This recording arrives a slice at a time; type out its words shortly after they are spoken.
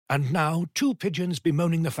And now, two pigeons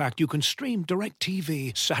bemoaning the fact you can stream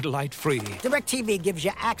DirecTV satellite-free. DirecTV gives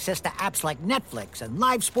you access to apps like Netflix and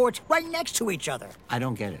live sports right next to each other. I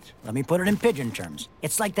don't get it. Let me put it in pigeon terms.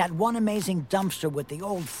 It's like that one amazing dumpster with the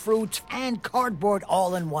old fruits and cardboard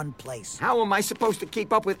all in one place. How am I supposed to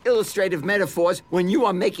keep up with illustrative metaphors when you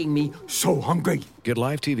are making me so hungry? Get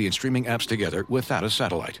live TV and streaming apps together without a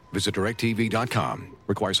satellite. Visit DirecTV.com.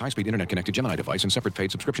 Requires high-speed internet-connected Gemini device and separate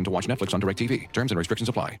paid subscription to watch Netflix on DirecTV. Terms and restrictions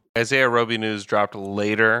apply. Isaiah Roby news dropped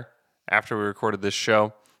later after we recorded this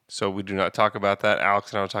show, so we do not talk about that.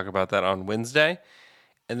 Alex and I will talk about that on Wednesday.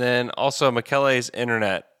 And then also, Michele's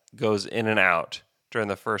internet goes in and out during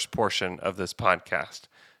the first portion of this podcast.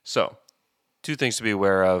 So, two things to be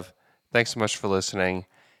aware of. Thanks so much for listening.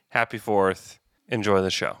 Happy 4th. Enjoy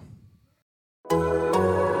the show.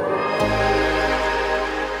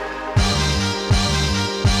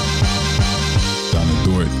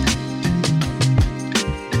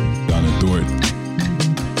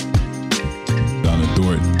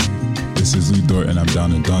 This is Lou Dort, and I'm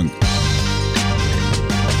down to dunk.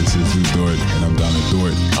 This is Lou Dort, and I'm down to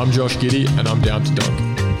Dort. I'm Josh Giddey, and I'm down to dunk.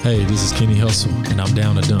 Hey, this is Kenny Hustle, and I'm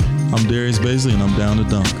down to dunk. I'm Darius Baisley, and I'm down to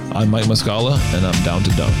dunk. I'm Mike Muscala, and I'm down to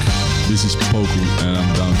dunk. This is Poku, and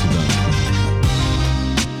I'm down to dunk.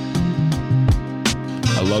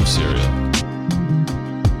 I love cereal.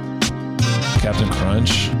 Captain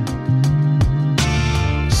Crunch,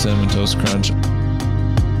 Cinnamon Toast Crunch,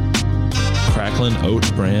 Cracklin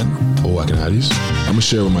Oat Bran. Oh, I can have these? I'm going to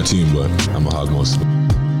share with my team, but I'm going to hog most of them.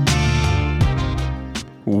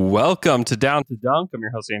 Welcome to Down to Dunk. I'm your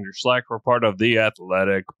host, Andrew Schleck. We're part of the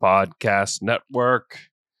Athletic Podcast Network.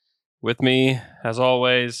 With me, as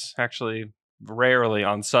always, actually rarely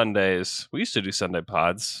on Sundays. We used to do Sunday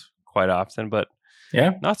pods quite often, but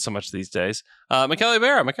not so much these days. Michele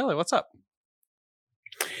Berra. Michele, what's up?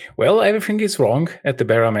 Well, everything is wrong at the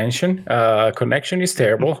Berra Mansion. Connection is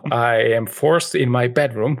terrible. I am forced in my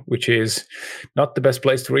bedroom, which is not the best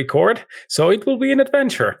place to record. So it will be an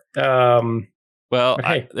adventure. There's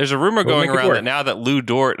a rumor going around that now that Lou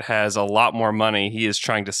Dort has a lot more money, he is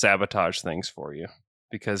trying to sabotage things for you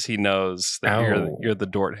because he knows that you're the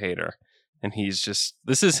Dort hater. And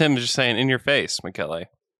this is him just saying in your face, Michele,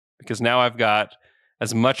 because now I've got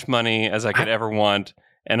as much money as I could ever want.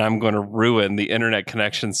 And I'm going to ruin the internet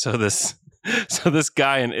connection so this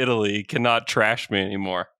guy in Italy cannot trash me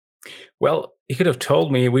anymore. Well, he could have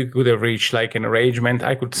told me we could have reached like an arrangement.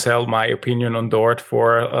 I could sell my opinion on Dort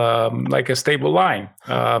for like a stable line.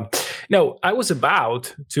 No, I was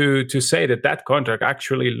about to say that contract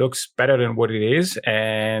actually looks better than what it is,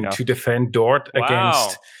 and to defend Dort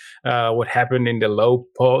against what happened in the low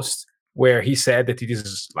post, where he said that it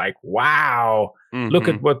is like, wow, look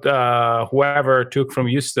at what whoever took from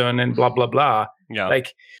Houston and blah, blah, blah. Yeah.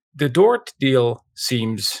 Like the Dort deal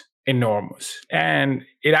seems enormous, and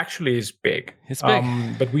it actually is big. It's big.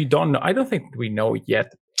 But we don't know. I don't think we know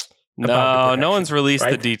yet. No one's released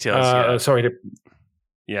the details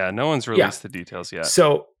yet. No one's released the details yet.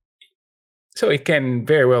 So it can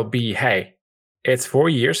very well be, hey, it's 4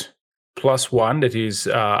 years plus one that is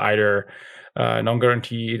either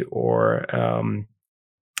non-guaranteed or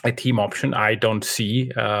a team option. I don't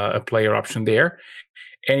see a player option there.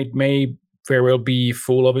 And it may very well be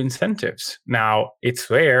full of incentives. Now, it's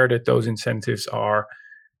fair that those incentives are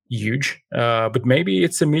huge, but maybe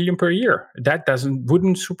it's $1 million per year. That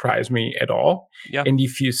wouldn't surprise me at all. Yeah. And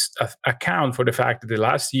if you account for the fact that the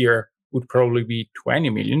last year would probably be 20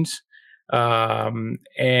 millions,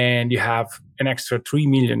 and you have an extra 3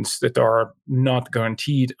 millions that are not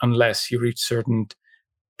guaranteed unless you reach certain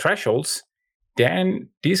thresholds, then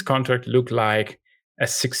these contracts look like a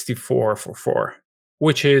 64 for 4,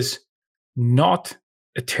 which is not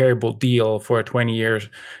a terrible deal for a 23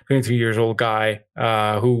 years old guy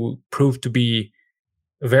who proved to be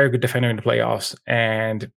a very good defender in the playoffs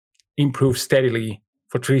and improved steadily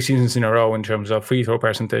for 3 seasons in a row in terms of free throw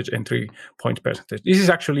percentage and 3-point percentage. This is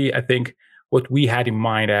actually, I think, what we had in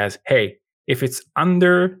mind as, hey, if it's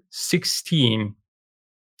under 16,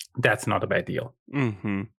 that's not a bad deal.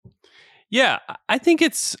 Mm-hmm. Yeah, I think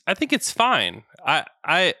it's fine.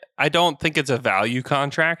 I don't think it's a value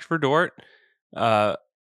contract for Dort.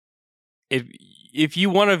 If you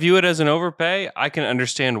want to view it as an overpay, I can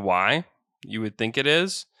understand why you would think it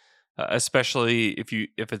is, especially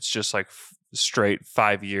if it's just like straight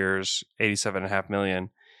 5 years, $87.5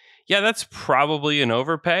 million. Yeah, that's probably an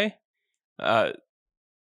overpay.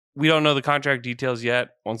 We don't know the contract details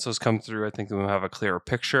yet. Once those come through, I think we'll have a clearer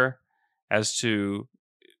picture as to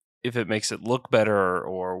if it makes it look better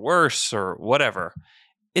or worse or whatever.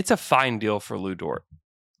 It's a fine deal for Lou Dort.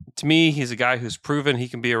 To me, he's a guy who's proven he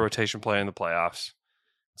can be a rotation player in the playoffs.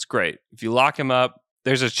 it's great. If you lock him up,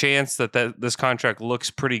 there's a chance that this contract looks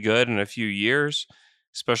pretty good in a few years,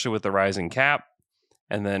 especially with the rising cap.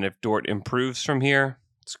 And then if Dort improves from here,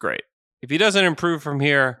 it's great. If he doesn't improve from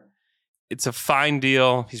here, it's a fine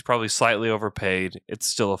deal. He's probably slightly overpaid. It's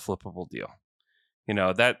still a flippable deal. You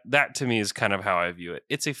know, that to me is kind of how I view it.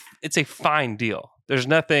 It's a fine deal. There's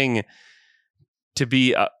nothing to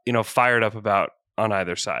be fired up about on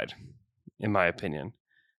either side, in my opinion.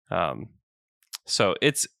 So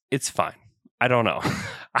it's fine. I don't know.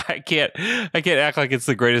 I can't act like it's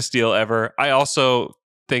the greatest deal ever. I also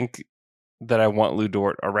think that I want Lou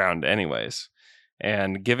Dort around anyways,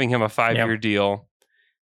 and giving him a 5-year deal.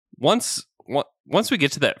 Once we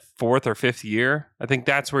get to that 4th or 5th year, I think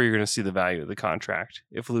that's where you're going to see the value of the contract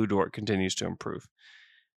if Lou Dort continues to improve.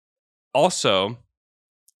 Also,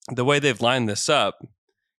 the way they've lined this up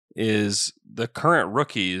is the current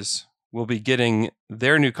rookies will be getting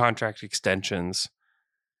their new contract extensions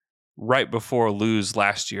right before Lou's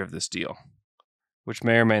last year of this deal, which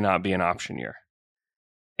may or may not be an option year.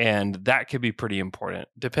 And that could be pretty important,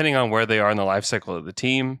 depending on where they are in the life cycle of the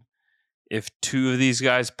team. If 2 of these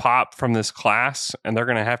guys pop from this class and they're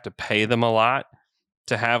going to have to pay them a lot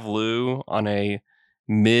to have Lou on a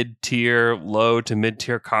mid-tier, low to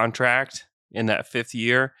mid-tier contract in that 5th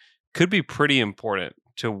year, could be pretty important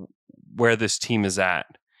to where this team is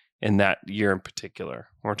at in that year in particular.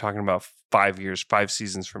 We're talking about 5 years, 5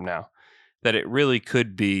 seasons from now, that it really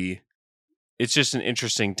could be, it's just an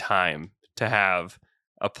interesting time to have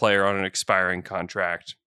a player on an expiring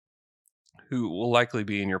contract who will likely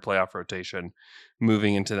be in your playoff rotation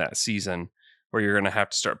moving into that season where you're going to have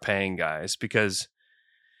to start paying guys. Because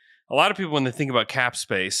a lot of people, when they think about cap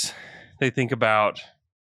space, they think about,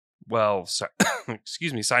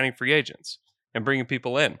 signing free agents and bringing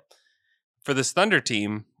people in. For this Thunder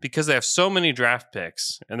team, because they have so many draft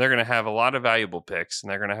picks and they're going to have a lot of valuable picks,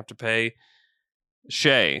 and they're going to have to pay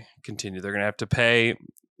Shea, they're going to have to pay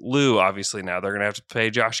Lou, obviously now. They're going to have to pay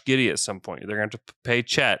Josh Giddey at some point. They're going to have to pay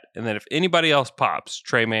Chet. And then if anybody else pops,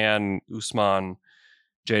 Trey Mann, Usman,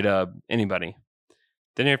 J-Dub, anybody,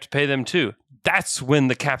 then you have to pay them too. That's when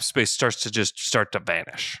the cap space starts to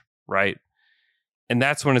vanish, right? And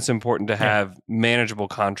that's when it's important to have manageable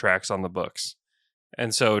contracts on the books.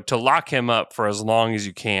 And so to lock him up for as long as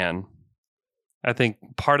you can, I think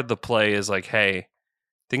part of the play is like, hey,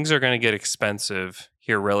 things are going to get expensive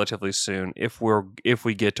here relatively soon if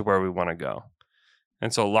we get to where we want to go.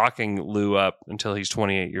 And so locking Lou up until he's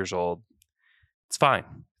 28 years old, it's fine.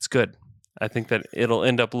 It's good. I think that it'll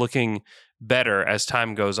end up looking better as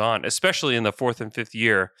time goes on, especially in the 4th and 5th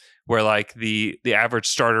year, where like the average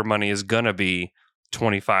starter money is going to be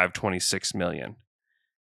 25, 26 million.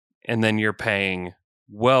 And then you're paying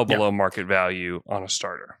well below market value on a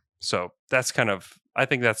starter. So I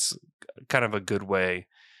think that's kind of a good way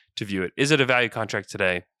to view it. Is it a value contract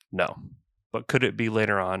today? No. But could it be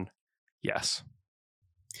later on? Yes.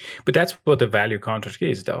 But that's what the value contract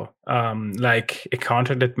is, though. Like a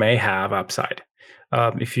contract that may have upside.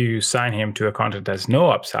 If you sign him to a contract that has no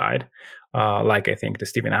upside, like I think the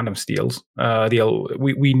Steven Adams deal,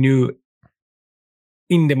 we knew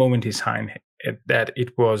in the moment he signed it that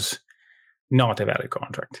it was not a valid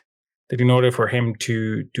contract. That in order for him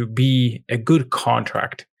to be a good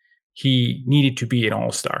contract, he needed to be an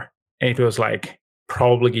all-star. And it was like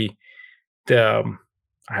probably the,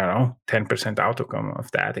 10% outcome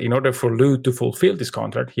of that. In order for Lou to fulfill this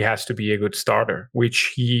contract, he has to be a good starter,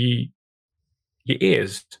 which he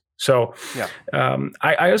is. So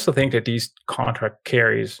I also think that these contract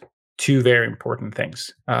carries 2 very important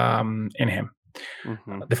things in him.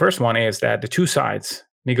 Mm-hmm. The first one is that the 2 sides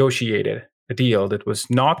negotiated a deal that was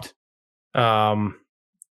not, how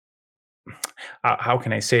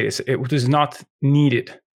can I say this? It was not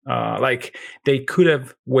needed. Like they could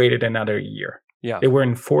have waited another year. Yeah. They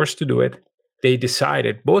weren't forced to do it. They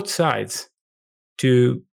decided, both sides,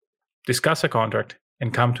 to discuss a contract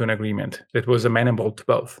and come to an agreement that was amenable to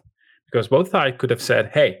both. Because both sides could have said,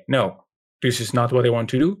 hey, no, this is not what I want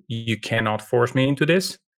to do. You cannot force me into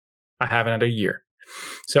this. I have another year.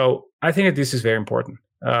 So I think that this is very important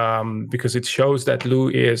because it shows that Lou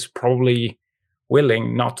is probably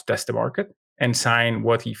willing not to test the market and sign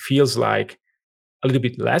what he feels like a little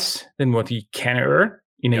bit less than what he can earn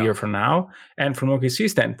in a year from now. And from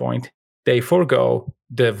OKC's standpoint, they forego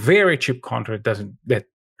the very cheap contract that,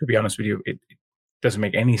 to be honest with you, it doesn't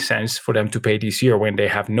make any sense for them to pay this year when they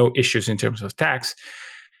have no issues in terms of tax,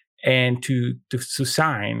 and to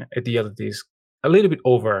sign a deal that is a little bit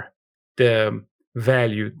over the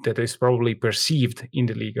value that is probably perceived in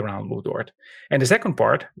the league around Lou Dort. And the second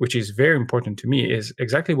part, which is very important to me, is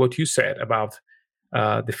exactly what you said about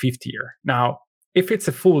the 5th year. Now, if it's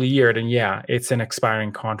a full year, then yeah, it's an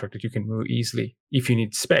expiring contract that you can move easily if you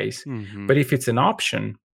need space. Mm-hmm. But if it's an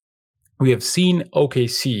option, we have seen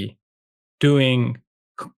OKC doing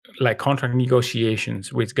like contract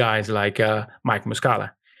negotiations with guys like Mike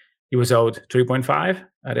Muscala. He was owed 3.5.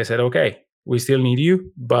 They said, okay, we still need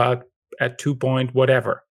you, but at 2 point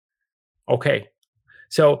whatever. Okay.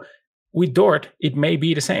 So with Dort, it may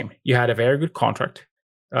be the same. You had a very good contract.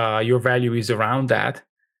 Your value is around that.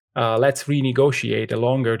 Let's renegotiate a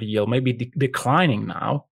longer deal, maybe declining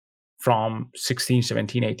now from 16,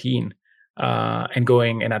 17, 18, and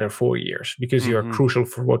going another 4 years because you're crucial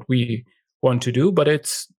for what we want to do. But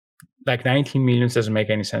it's like 19 million doesn't make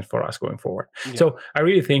any sense for us going forward. Yeah. So I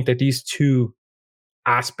really think that these two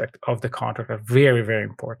aspects of the contract are very, very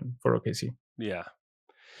important for OKC. Yeah.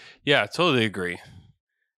 Yeah, totally agree.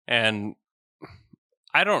 And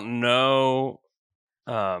I don't know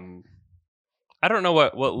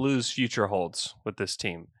what Lou's future holds with this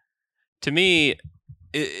team. To me,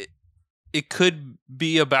 it could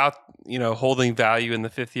be about, holding value in the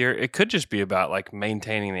fifth year. It could just be about like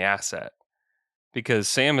maintaining the asset, because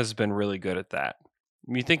Sam has been really good at that.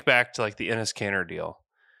 When you think back to like the Enes Kanter deal,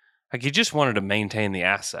 like he just wanted to maintain the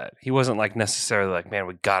asset. He wasn't like necessarily like, man,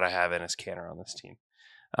 we got to have Enes Kanter on this team.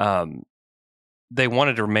 They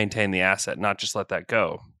wanted to maintain the asset, not just let that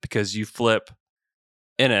go, because you flip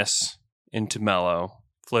Enes into Melo,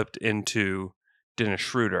 flipped into Dennis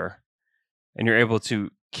Schroeder, and you're able to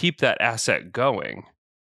keep that asset going.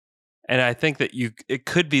 And I think that it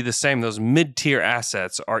could be the same. Those mid-tier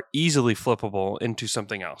assets are easily flippable into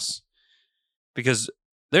something else, because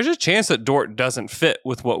there's a chance that Dort doesn't fit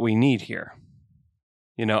with what we need here.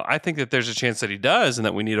 I think that there's a chance that he does, and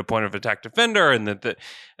that we need a point of attack defender, and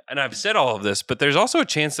and I've said all of this, but there's also a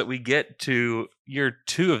chance that we get to year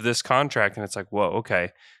 2 of this contract, and it's like, whoa,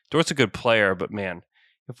 okay, Dort's a good player, but man,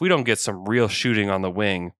 if we don't get some real shooting on the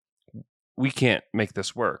wing, we can't make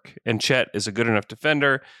this work. And Chet is a good enough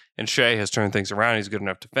defender, and Shea has turned things around. He's a good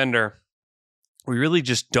enough defender. We really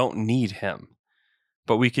just don't need him,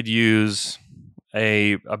 but we could use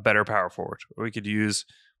a better power forward, or we could use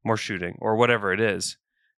more shooting, or whatever it is.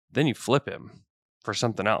 Then you flip him for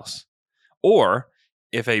something else. Or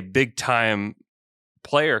if a big time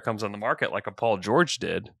player comes on the market like a Paul George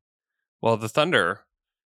did, well, the Thunder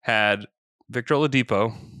had Victor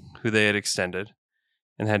Oladipo, who they had extended,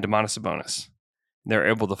 and had Domantas Sabonis. They're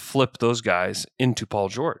able to flip those guys into Paul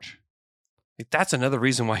George. That's another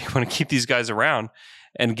reason why you want to keep these guys around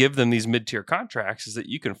and give them these mid-tier contracts, is that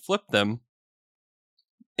you can flip them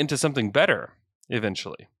into something better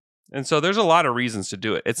eventually. And so there's a lot of reasons to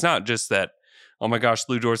do it. It's not just that, oh my gosh,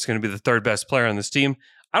 Lou Dort's going to be the third best player on this team.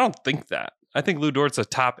 I don't think that. I think Lou Dort's a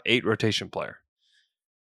top 8 rotation player.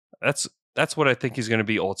 That's what I think he's going to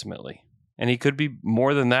be ultimately. And he could be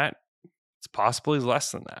more than that. It's possibly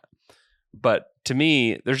less than that. But to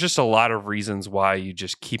me, there's just a lot of reasons why you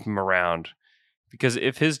just keep him around. Because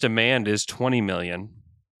if his demand is $20 million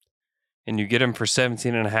and you get him for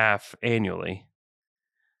 17.5 annually,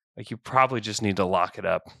 like you probably just need to lock it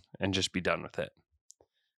up and just be done with it.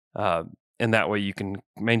 And that way you can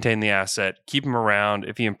maintain the asset, keep him around.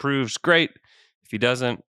 If he improves, great. If he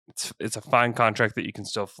doesn't, it's a fine contract that you can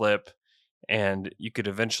still flip. And you could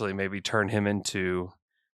eventually maybe turn him into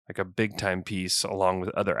like a big time piece along with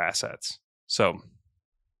other assets. So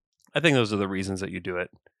I think those are the reasons that you do it.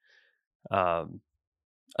 Other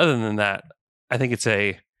than that, I think it's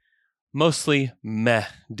a mostly meh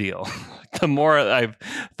deal. The more I've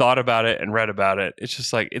thought about it and read about it, it's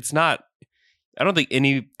just like, it's not, I don't think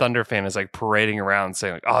any Thunder fan is like parading around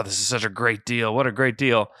saying like, oh, this is such a great deal. What a great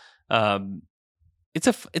deal. It's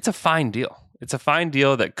a fine deal. It's a fine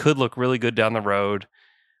deal that could look really good down the road,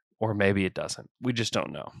 or maybe it doesn't. We just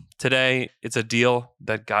don't know. Today, it's a deal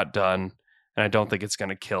that got done, and I don't think it's going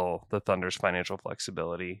to kill the Thunder's financial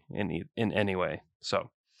flexibility in any way.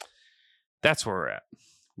 So that's where we're at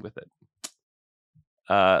with it.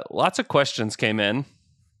 Lots of questions came in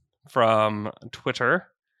from Twitter.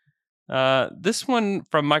 This one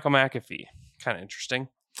from Michael McAfee, kind of interesting.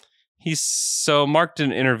 Mark did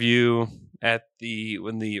an interview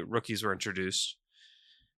when the rookies were introduced.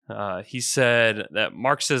 He said that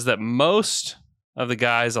Mark says that most of the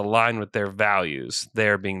guys align with their values,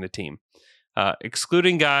 there being the team.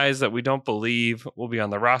 Excluding guys that we don't believe will be on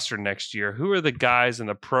the roster next year, who are the guys in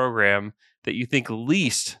the program that you think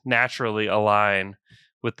least naturally align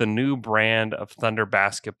with the new brand of Thunder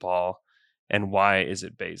basketball, and why is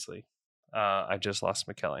it Bazley? I just lost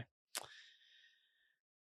McKelly.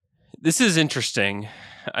 This is interesting.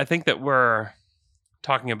 I think that we're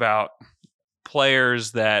talking about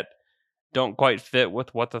players that don't quite fit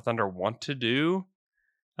with what the Thunder want to do.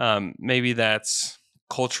 Maybe that's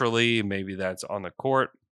culturally, maybe that's on the court.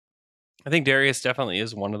 I think Darius definitely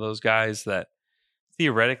is one of those guys that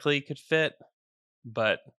theoretically could fit,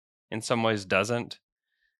 but in some ways doesn't.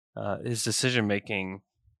 His decision making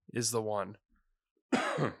is the one.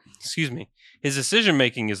 Excuse me. His decision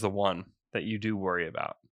making is the one that you do worry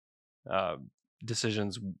about.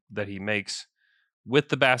 Decisions that he makes with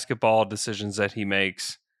the basketball, decisions that he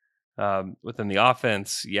makes within the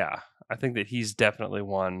offense. Yeah, I think that he's definitely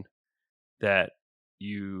one that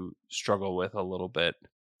you struggle with a little bit.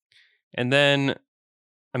 And then,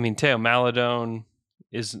 I mean, Theo Maledon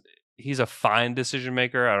he's a fine decision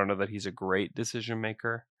maker. I don't know that he's a great decision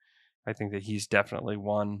maker. I think that he's definitely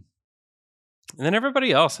one. And then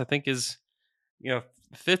everybody else, I think, is,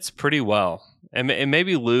 fits pretty well. And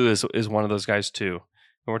maybe Lou is one of those guys too.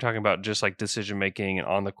 When we're talking about just like decision making and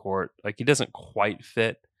on the court, like he doesn't quite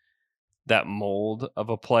fit that mold of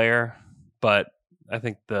a player, but I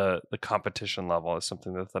think the competition level is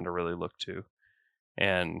something that the Thunder really look to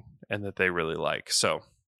and that they really like. So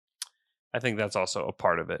I think that's also a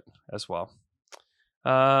part of it as well.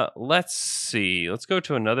 Let's see. Let's go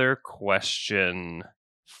to another question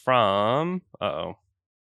from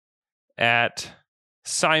at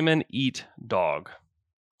Simon Eat Dog.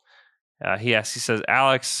 He says,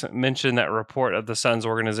 Alex mentioned that report of the Suns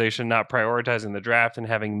organization not prioritizing the draft and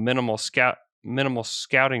having minimal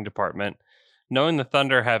scouting department. Knowing the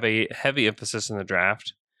Thunder have a heavy emphasis in the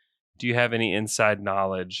draft, do you have any inside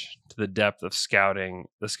knowledge to the depth of scouting,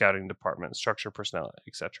 the scouting department, structure, personnel,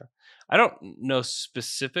 etc.? I don't know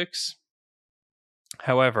specifics.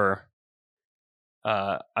 However,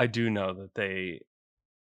 I do know that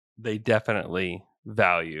they definitely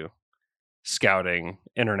value scouting,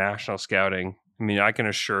 international scouting. I mean, I can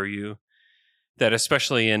assure you that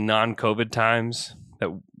especially in non-COVID times, that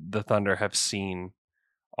the Thunder have seen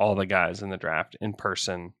all the guys in the draft in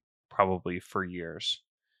person probably for years.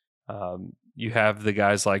 You have the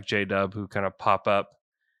guys like J-Dub who kind of pop up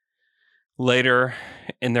later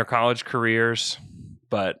in their college careers,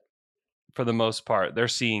 but for the most part, they're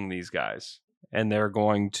seeing these guys and they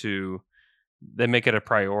make it a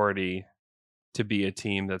priority to be a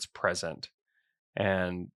team that's present,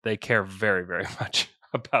 and they care very, very much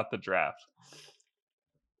about the draft.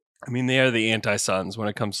 I mean, they are the anti-Suns when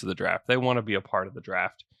it comes to the draft. They want to be a part of the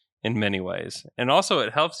draft in many ways. And also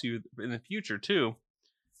it helps you in the future too,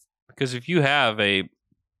 because if you have a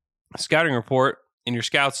scouting report and your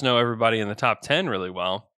scouts know everybody in the top 10 really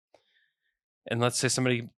well, and let's say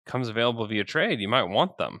somebody comes available via trade, you might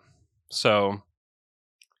want them. So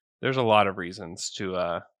there's a lot of reasons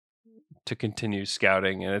to continue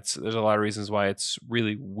scouting, and there's a lot of reasons why it's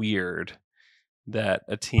really weird that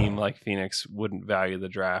a team like Phoenix wouldn't value the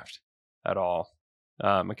draft at all.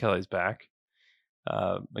 Michele's back.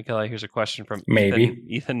 Michele, here's a question from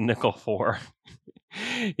Ethan Nickel 4.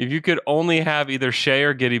 If you could only have either Shea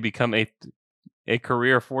or Giddey become a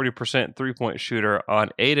career 40% three-point shooter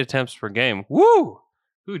on 8 attempts per game, woo!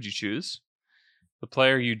 Who would you choose? The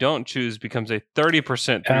player you don't choose becomes a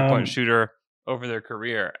 30% three-point shooter over their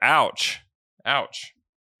career. Ouch.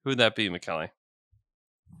 Who would that be, Michele?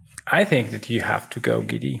 I think that you have to go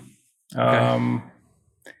Giddey. Okay.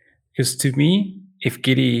 Because to me, if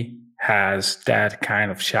Giddey has that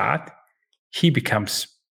kind of shot, he becomes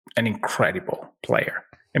an incredible player.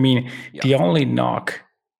 I mean, the only knock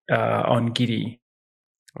on Giddey...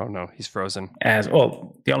 Oh no, he's frozen.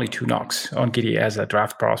 The only 2 knocks on Giddey as a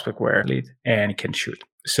draft prospect were lead and can shoot.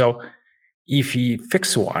 So if he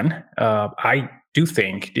fixes one, I do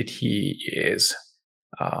think that he is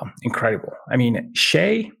incredible. I mean,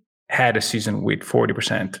 Shea had a season with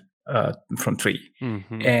 40% from 3,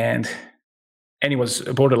 and he was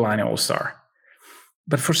a borderline all-star.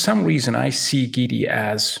 But for some reason, I see Giddey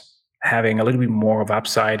as having a little bit more of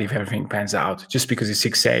upside if everything pans out, just because he's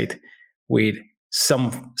 6'8", with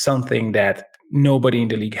something that nobody in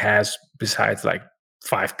the league has besides like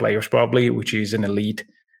 5 players probably, which is an elite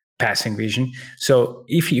passing vision. So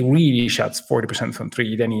if he really shots 40% from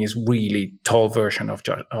 3, then he is really tall version of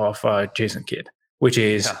Jason Kidd, which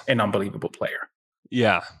is an unbelievable player.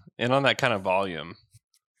 Yeah, and on that kind of volume,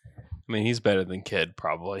 I mean, he's better than Kidd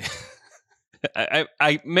probably.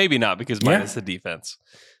 I maybe not because minus the defense,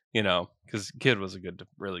 because Kidd was a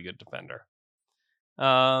really good defender.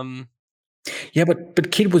 Yeah,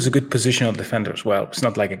 but Kidd was a good positional defender as well. It's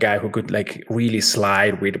not like a guy who could like really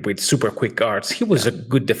slide with super quick guards. He was a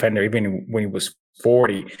good defender even when he was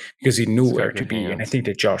 40 because he knew where to be. And I think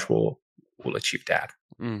that Josh will achieve that.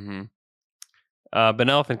 Mm-hmm.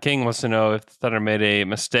 Benelphin King wants to know if the Thunder made a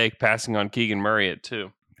mistake passing on Keegan Murray at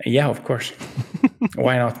 2. Yeah, of course.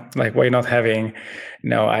 Why not? Like, why not having?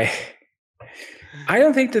 No, I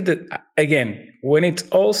don't think that, again, when it's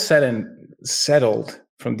all said and settled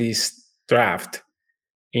from this draft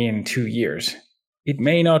in 2 years, it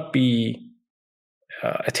may not be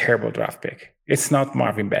a terrible draft pick. It's not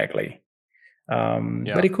Marvin Bagley,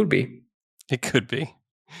 but it could be. It could be.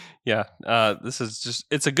 Yeah. This is just,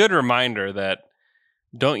 it's a good reminder that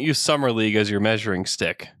don't use Summer League as your measuring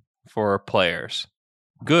stick for players,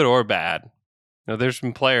 good or bad. You know, there's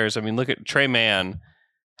been players, I mean, look at Trey Mann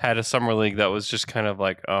had a Summer League that was just kind of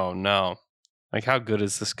like, oh no, like how good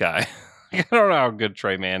is this guy? I don't know how good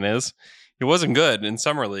Trey Mann is. He wasn't good in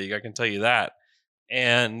Summer League, I can tell you that.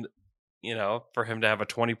 And, you know, for him to have a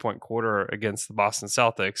 20-point quarter against the Boston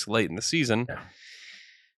Celtics late in the season,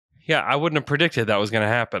 yeah, I wouldn't have predicted that was going to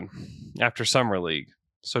happen after Summer League.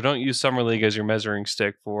 So don't use Summer League as your measuring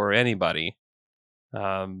stick for anybody.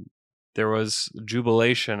 There was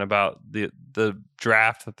jubilation about the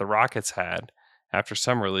draft that the Rockets had after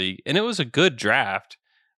Summer League, and it was a good draft.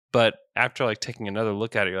 But after like taking another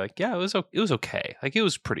look at it, you're like, yeah, it was okay. Like it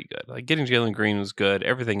was pretty good. Like getting Jalen Green was good.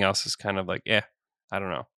 Everything else is kind of like, I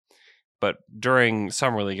don't know. But during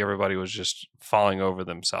Summer League, everybody was just falling over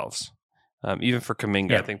themselves. Even for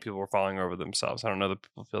Kuminga, I think people were falling over themselves. I don't know that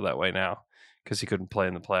people feel that way now because he couldn't play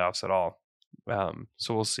in the playoffs at all.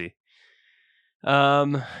 So we'll see.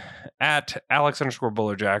 At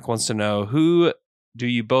Alex_Bullerjack wants to know, who do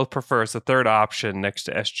you both prefer as the third option next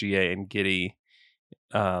to SGA and Giddey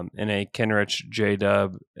in a Kenrich,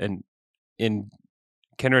 J-Dub, and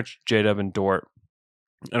Dort?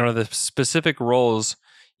 And are the specific roles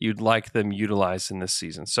you'd like them utilized in this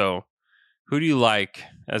season? So who do you like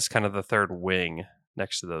as kind of the third wing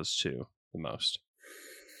next to those two the most?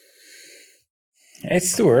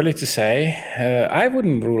 It's too early to say. I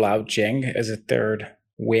wouldn't rule out Jeng as a third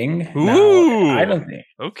wing. Ooh, now, I don't think.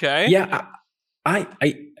 Okay. Yeah, I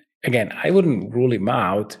wouldn't rule him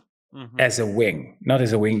out as a wing, not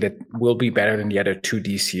as a wing that will be better than the other two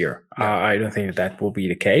this year. I don't think that will be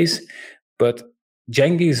the case. But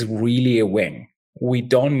Jeng is really a wing. We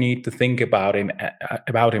don't need to think about him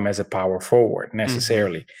as a power forward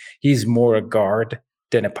necessarily. He's more a guard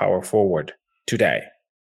than a power forward today.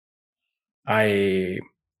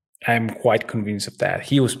 I'm quite convinced of that.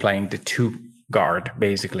 He was playing the two guard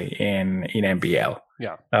basically in NBL.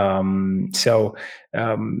 Yeah. But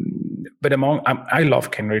I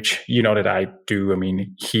love Kenrich. You know that I do. I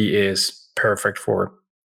mean, he is perfect for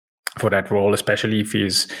that role, especially if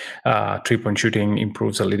his 3-point shooting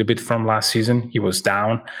improves a little bit from last season. He was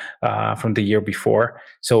down from the year before.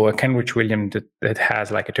 So Kenrich Williams that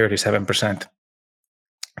has like a 37%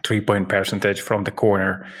 3-point percentage from the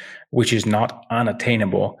corner, which is not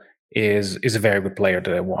unattainable, is a very good player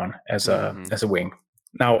that I want as a wing.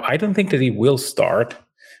 Now, I don't think that he will start,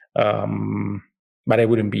 but I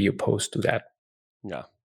wouldn't be opposed to that.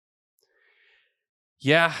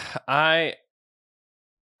 Yeah, I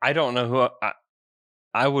don't know who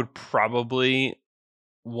I would probably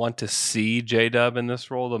want to see J-Dub in this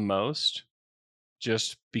role the most,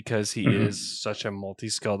 just because he is such a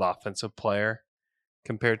multi-skilled offensive player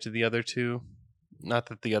compared to the other two. Not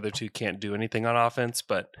that the other two can't do anything on offense,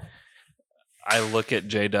 but I look at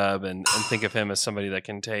J-Dub and think of him as somebody that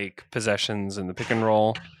can take possessions in the pick and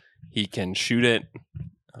roll. He can shoot it.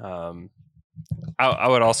 I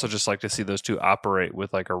would also just like to see those two operate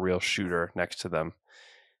with like a real shooter next to them.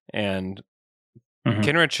 And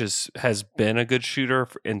Kenrich has been a good shooter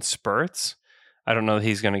in spurts. I don't know that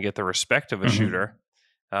he's going to get the respect of a shooter.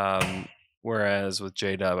 Whereas with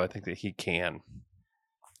J-Dub, I think that he can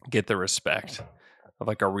get the respect of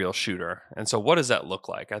like a real shooter. And so what does that look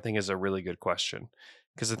like? I think is a really good question,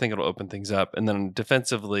 because I think it'll open things up. And then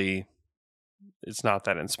defensively, it's not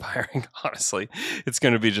that inspiring, honestly. It's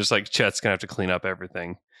going to be just like Chet's going to have to clean up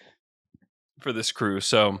everything for this crew.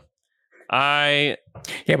 So but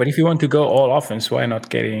if you want to go all offense, why not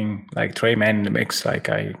getting like Trey Mann in the mix?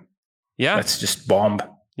 Let's just bomb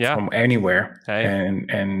from anywhere.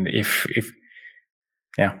 And if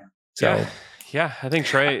I think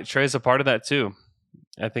Trey's a part of that too.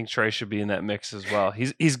 I think Trey should be in that mix as well.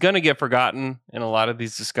 He's going to get forgotten in a lot of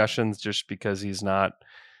these discussions just because he's not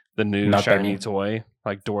the new shiny toy.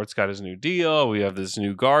 Like Dort's got his new deal. We have this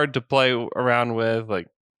new guard to play around with. Like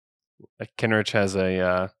Kenrich has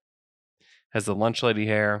the lunch lady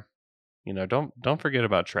hair. You know, don't forget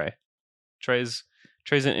about Trey. Trey's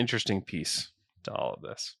an interesting piece to all of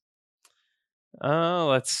this.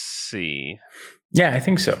 Let's see. Yeah, I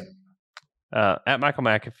think so. At Michael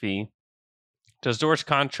McAfee, does Dort's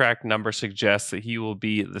contract number suggest that he will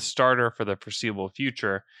be the starter for the foreseeable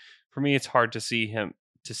future? For me, it's hard to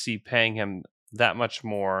see paying him that much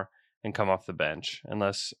more and come off the bench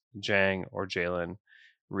unless Jang or Jalen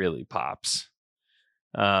really pops.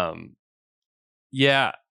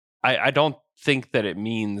 Yeah, I don't think that it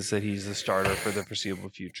means that he's the starter for the foreseeable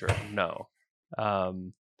future. No.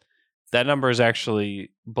 That number is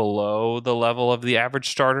actually below the level of the average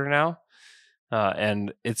starter now.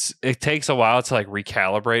 And it takes a while to like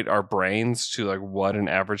recalibrate our brains to like what an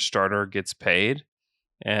average starter gets paid.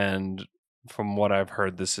 And from what I've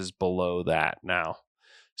heard, this is below that now.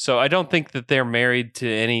 So I don't think that they're married to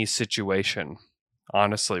any situation,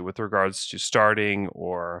 honestly, with regards to starting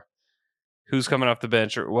or who's coming off the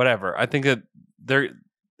bench or whatever. I think that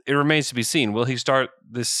it remains to be seen. Will he start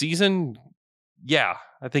this season? Yeah,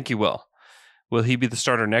 I think he will. Will he be the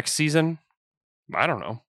starter next season? I don't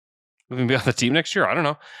know. Will he be on the team next year? I don't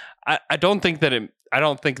know. I don't think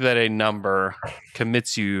that a number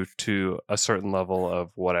commits you to a certain level of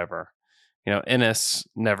whatever. You know, Ennis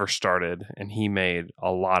never started, and he made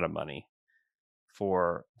a lot of money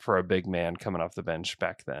for a big man coming off the bench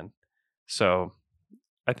back then. So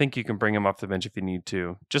I think you can bring him off the bench if you need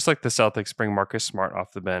to. Just like the Celtics bring Marcus Smart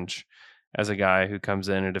off the bench as a guy who comes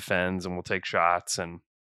in and defends and will take shots. And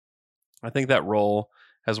I think that role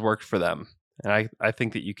has worked for them. And I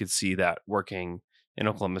think that you could see that working in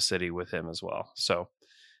Oklahoma City with him as well. So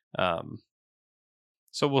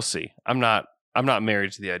we'll see. I'm not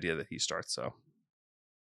married to the idea that he starts, so.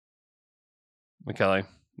 McKelly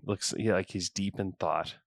looks like he's deep in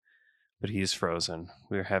thought, but he is frozen.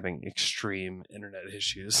 We're having extreme internet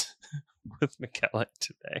issues with McKelly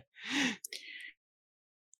today.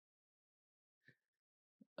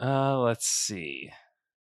 Let's see.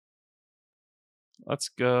 Let's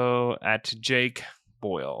go at Jake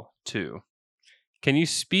Boyle, 2. Can you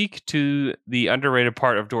speak to the underrated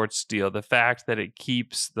part of Dort's deal, the fact that it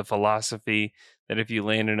keeps the philosophy that if you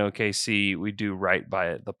land in OKC, we do right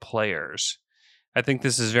by the players? I think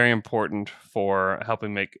this is very important for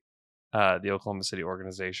helping make the Oklahoma City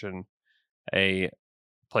organization a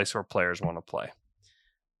place where players want to play.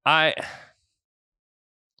 I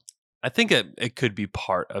think it could be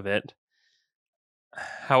part of it.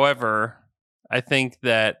 However, I think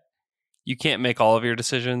that you can't make all of your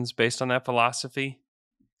decisions based on that philosophy.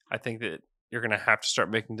 I think that you're going to have to start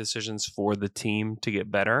making decisions for the team to get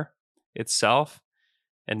better itself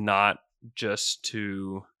and not just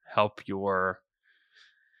to help your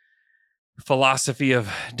philosophy of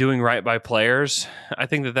doing right by players. I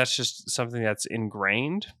think that that's just something that's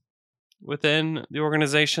ingrained within the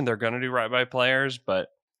organization. They're going to do right by players, but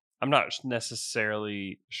I'm not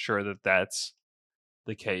necessarily sure that that's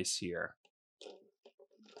the case here.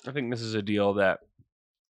 I think this is a deal that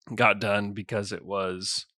got done because it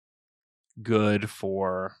was good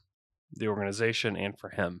for the organization and for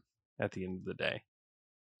him at the end of the day.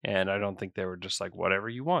 And I don't think they were just like, whatever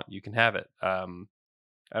you want, you can have it. I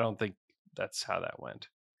don't think that's how that went.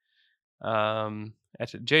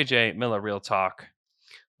 At JJ Miller Real Talk,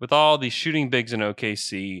 with all the shooting bigs in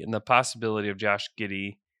OKC and the possibility of Josh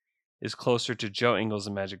Giddey is closer to Joe Ingles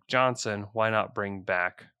and Magic Johnson, why not bring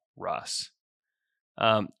back Russ?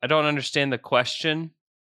 I don't understand the question,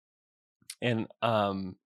 and they're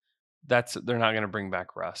not going to bring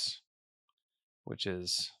back Russ, which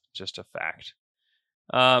is just a fact.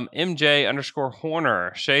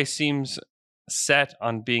 MJ_Horner, Shea seems set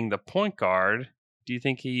on being the point guard. Do you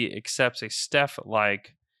think he accepts a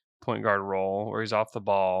Steph-like point guard role where he's off the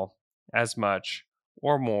ball as much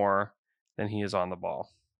or more than he is on the ball?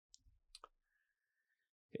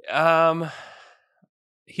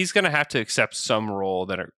 He's going to have to accept some role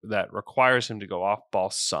that requires him to go off ball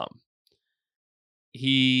some.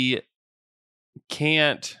 He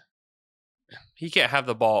can't have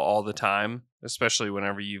the ball all the time, especially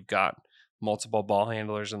whenever you've got multiple ball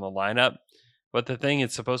handlers in the lineup. But the thing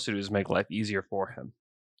it's supposed to do is make life easier for him,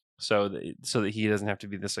 so that he doesn't have to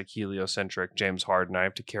be this like heliocentric James Harden. I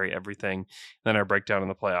have to carry everything, and then I break down in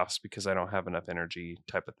the playoffs because I don't have enough energy,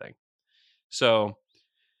 type of thing. So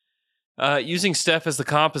using Steph as the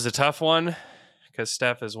comp is a tough one because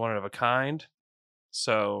Steph is one of a kind.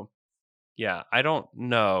 So yeah, I don't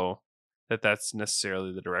know that that's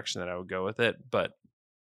necessarily the direction that I would go with it, but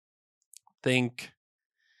I'm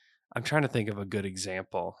trying to think of a good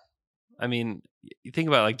example. I mean, you think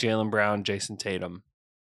about like Jaylen Brown, Jason Tatum,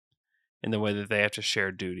 in the way that they have to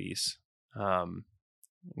share duties.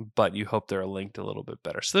 But you hope they're linked a little bit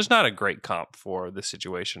better. So there's not a great comp for this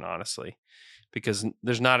situation, honestly, because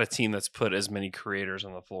there's not a team that's put as many creators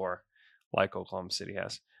on the floor like Oklahoma City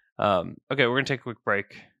has. Okay, we're going to take a quick break,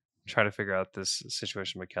 try to figure out this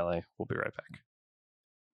situation with Kelly. We'll be right back.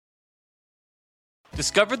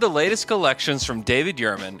 Discover the latest collections from David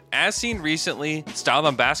Yurman, as seen recently, styled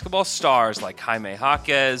on basketball stars like Jaime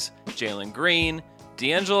Jaquez, Jalen Green,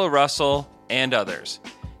 D'Angelo Russell, and others.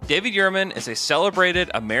 David Yurman is a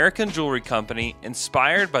celebrated American jewelry company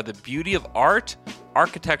inspired by the beauty of art,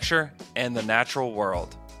 architecture, and the natural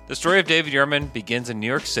world. The story of David Yurman begins in New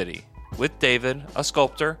York City, with David, a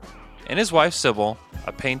sculptor, and his wife Sybil,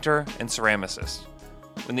 a painter and ceramicist.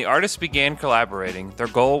 When the artists began collaborating, their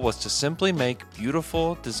goal was to simply make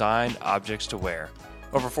beautiful, designed objects to wear.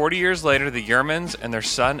 Over 40 years later, the Yurmans and their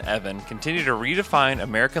son Evan continue to redefine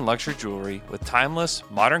American luxury jewelry with timeless,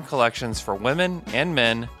 modern collections for women and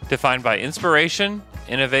men defined by inspiration,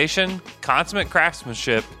 innovation, consummate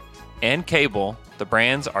craftsmanship, and Cable, the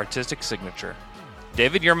brand's artistic signature.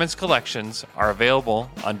 David Yurman's collections are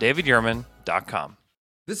available on davidyurman.com.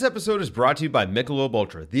 This episode is brought to you by Michelob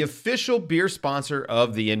Ultra, the official beer sponsor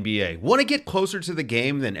of the NBA. Want to get closer to the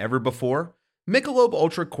game than ever before? Michelob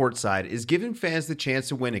Ultra Courtside is giving fans the chance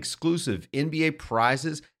to win exclusive NBA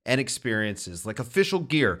prizes and experiences like official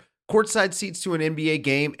gear, courtside seats to an NBA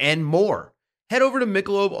game, and more. Head over to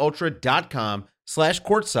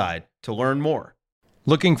MichelobUltra.com/courtside to learn more.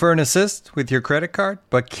 Looking for an assist with your credit card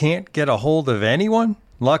but can't get a hold of anyone?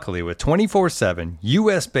 Luckily, with 24/7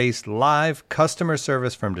 US-based live customer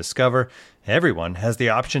service from Discover, everyone has the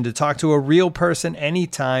option to talk to a real person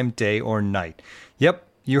anytime, day or night. Yep,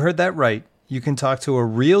 you heard that right. You can talk to a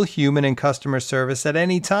real human in customer service at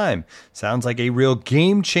any time. Sounds like a real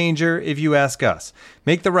game changer if you ask us.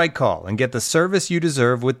 Make the right call and get the service you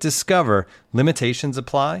deserve with Discover. Limitations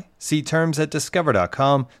apply. See terms at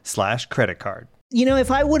discover.com/creditcard. You know,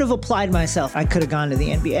 if I would have applied myself, I could have gone to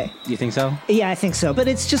the NBA. You think so? Yeah, I think so. But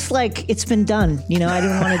it's just like, it's been done. You know, I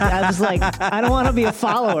didn't want to, I was like, I don't want to be a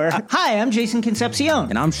follower. Hi, I'm Jason Concepcion.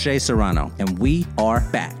 And I'm Shea Serrano. And we are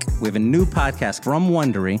back. We have a new podcast from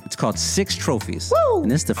Wondery. It's called Six Trophies. Woo!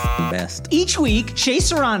 And it's the best. Each week, Shea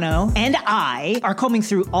Serrano and I are combing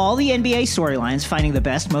through all the NBA storylines, finding the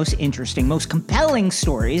best, most interesting, most compelling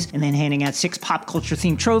stories, and then handing out 6 pop culture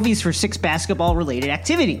themed trophies for 6 basketball related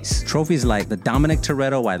activities. Trophies like the Dominic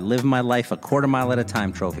Toretto I Live My Life a Quarter Mile at a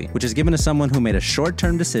Time trophy, which is given to someone who made a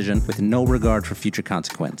short-term decision with no regard for future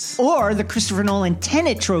consequence. Or the Christopher Nolan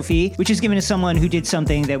Tenet trophy, which is given to someone who did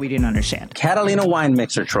something that we didn't understand. Catalina Wine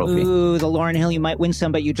Mixer trophy. Ooh, the Lauryn Hill You Might Win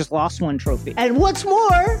Some, but You Just Lost One trophy. And what's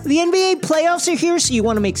more, the NBA playoffs are here, so you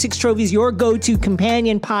want to make 6 Trophies your go-to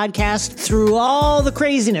companion podcast through all the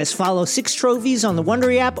craziness. Follow 6 Trophies on the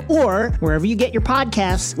Wondery app or wherever you get your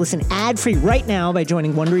podcasts. Listen ad-free right now by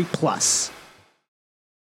joining Wondery Plus.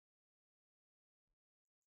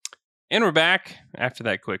 And we're back after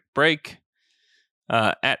that quick break.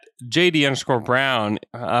 At JD_Brown,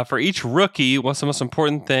 for each rookie, what's the most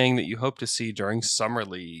important thing that you hope to see during Summer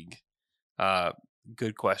League?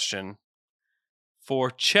 Good question.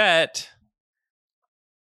 For Chet,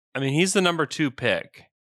 I mean, he's the number 2 pick.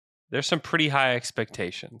 There's some pretty high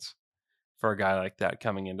expectations for a guy like that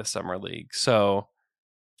coming into Summer League. So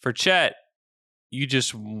for Chet, you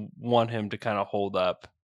just want him to kind of hold up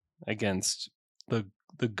against the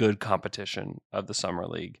good competition of the Summer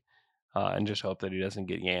League, and just hope that he doesn't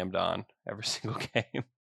get yammed on every single game,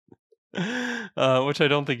 which I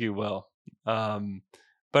don't think he will. But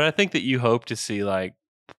I think that you hope to see like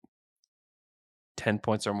 10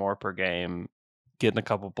 points or more per game, getting a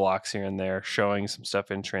couple blocks here and there, showing some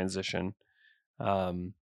stuff in transition. I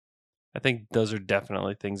think those are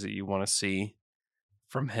definitely things that you want to see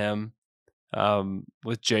from him.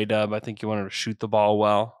 With J-Dub, I think you want him to shoot the ball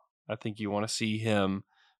well. I think you want to see him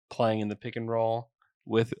playing in the pick and roll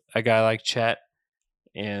with a guy like Chet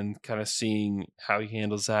and kind of seeing how he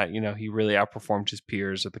handles that. You know, he really outperformed his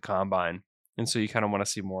peers at the combine. And so you kind of want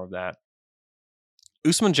to see more of that.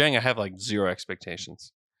 Ousmane Dieng, I have like 0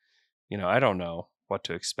 expectations. You know, I don't know what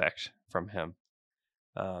to expect from him.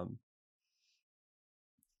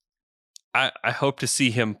 I hope to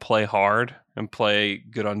see him play hard and play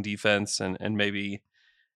good on defense and maybe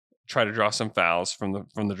try to draw some fouls from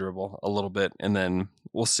the dribble a little bit, and then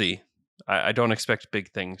we'll see. I don't expect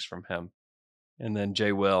big things from him. And then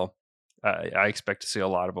Jay Will, I expect to see a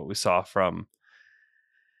lot of what we saw from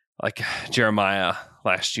like Jeremiah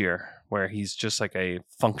last year, where he's just like a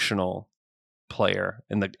functional player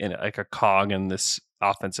in like a cog in this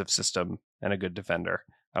offensive system and a good defender.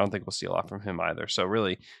 I don't think we'll see a lot from him either. So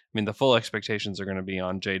really, I mean, the full expectations are going to be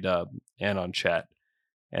on J-Dub and on Chet,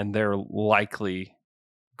 and they're likely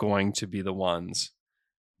going to be the ones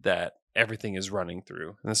that everything is running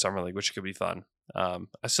through in the Summer League, which could be fun. I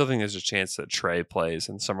still think there's a chance that Trey plays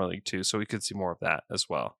in Summer League too, so we could see more of that as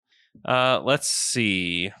well. Let's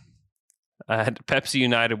see. At Pepsi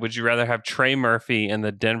United, would you rather have Trey Murphy in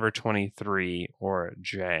the Denver 23 or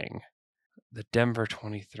Jang? The Denver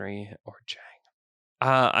 23 or Jang?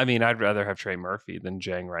 I mean, I'd rather have Trey Murphy than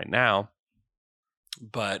Jang right now,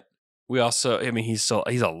 but We also, I mean, he's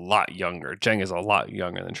a lot younger. Dieng is a lot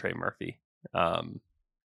younger than Trey Murphy.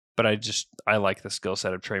 But I like the skill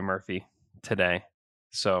set of Trey Murphy today.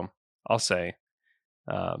 So I'll say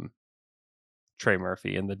Trey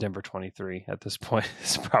Murphy in the Denver 23 at this point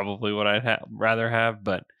is probably what I'd rather have,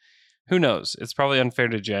 but who knows? It's probably unfair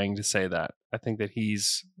to Dieng to say that. I think that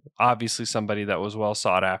he's obviously somebody that was well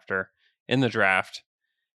sought after in the draft,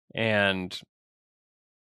 and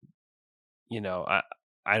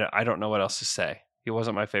I don't know what else to say. He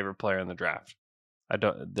wasn't my favorite player in the draft.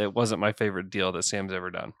 That wasn't my favorite deal that Sam's ever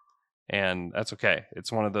done, and that's okay.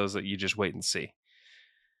 It's one of those that you just wait and see.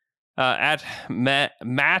 At Matt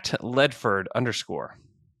Ledford _.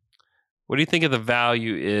 What do you think of the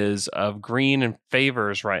value is of Green and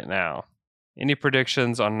Favors right now? Any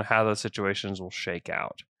predictions on how those situations will shake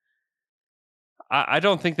out? I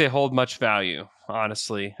don't think they hold much value,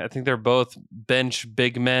 honestly. I think they're both bench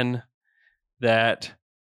big men that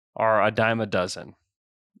are a dime a dozen.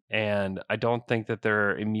 And I don't think that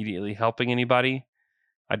they're immediately helping anybody.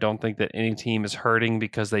 I don't think that any team is hurting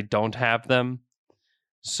because they don't have them.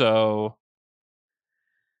 So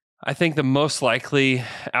I think the most likely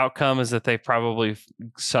outcome is that they probably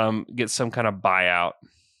get some kind of buyout,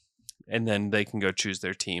 and then they can go choose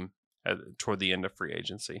their team toward the end of free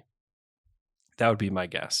agency. That would be my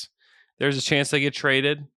guess. There's a chance they get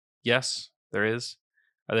traded. Yes, there is.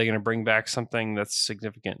 Are they going to bring back something that's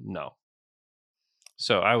significant? No.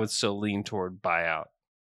 So I would still lean toward buyout.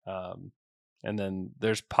 And then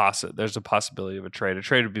there's a possibility of a trade. A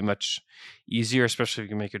trade would be much easier, especially if you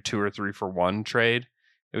can make a 2 or 3 for 1 trade.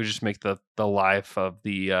 It would just make the life of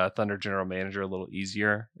the Thunder general manager a little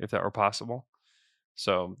easier if that were possible.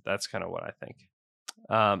 So that's kind of what I think.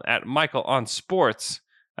 At Michael on Sports,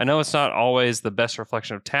 I know it's not always the best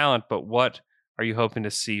reflection of talent, but what are you hoping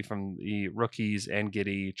to see from the rookies and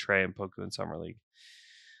Giddey, Trey, and Poku in Summer League?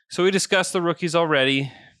 So we discussed the rookies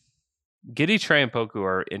already. Giddey, Trey, and Poku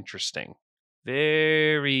are interesting.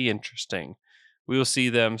 Very interesting. We will see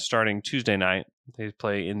them starting Tuesday night. They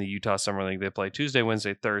play in the Utah Summer League. They play Tuesday,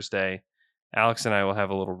 Wednesday, Thursday. Alex and I will have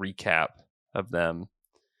a little recap of them.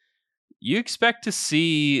 You expect to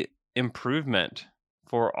see improvement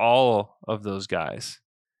for all of those guys.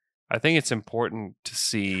 I think it's important to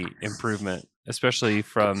see improvement, especially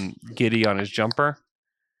from Giddey on his jumper.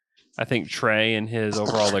 I think Trey and his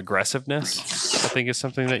overall aggressiveness, I think, is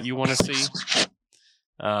something that you want to see.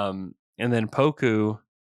 And then Poku,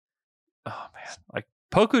 oh man, like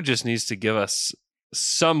Poku just needs to give us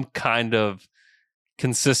some kind of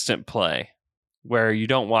consistent play where you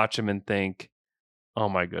don't watch him and think, oh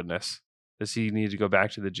my goodness, does he need to go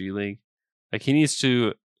back to the G League? Like, he needs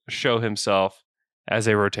to show himself as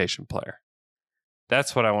a rotation player.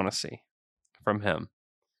 That's what I want to see from him.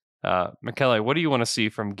 Michele, what do you want to see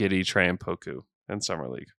from Giddey, Trey, and Poku in Summer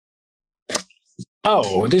League?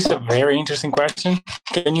 Oh, this is a very interesting question.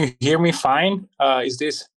 Can you hear me fine? Is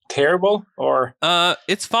this terrible or?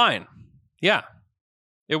 It's fine. Yeah,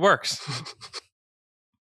 it works.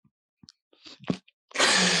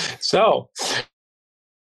 So,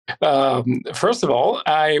 first of all,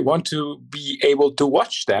 I want to be able to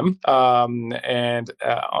watch them.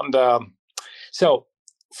 So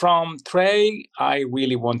from Trey, I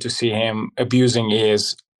really want to see him abusing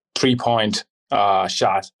his 3-point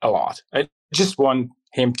shot a lot. I just want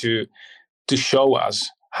him to show us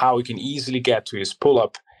how he can easily get to his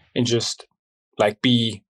pull-up and just like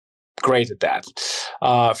be great at that.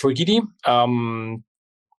 For Giddey, on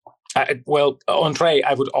Trey,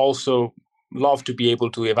 I would also love to be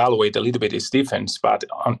able to evaluate a little bit his defense, but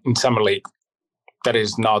in Summer League, that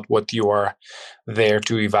is not what you are there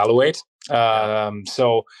to evaluate.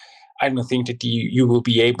 So I don't think that you will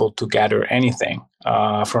be able to gather anything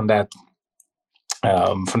from that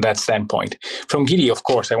standpoint. From Giddey, of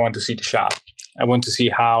course, I want to see the shot. I want to see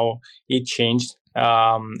how it changed,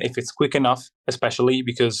 if it's quick enough, especially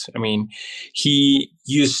because, I mean, he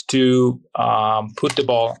used to put the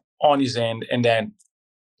ball on his end and then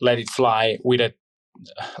let it fly with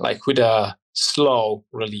a slow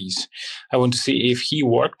release. I want to see if he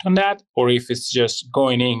worked on that or if it's just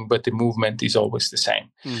going in, but the movement is always the same.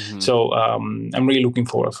 Mm-hmm. So I'm really looking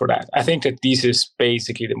forward for that. I think that this is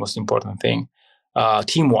basically the most important thing,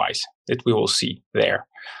 team-wise, that we will see there.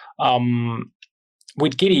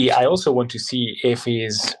 With Giddey, I also want to see if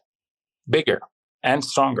he's bigger and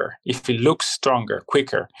stronger, if he looks stronger,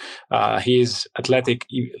 quicker, his athletic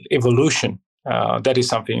evolution. That is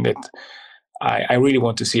something that I really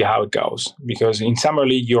want to see how it goes, because in Summer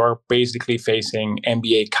League, you're basically facing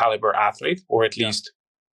NBA caliber athlete, or at least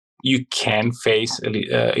you can face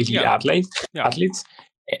elite athletes.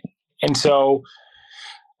 And so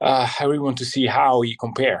I really want to see how you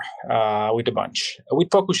compare with the bunch. With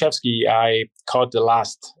Pokusevski, I caught the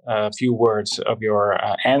last few words of your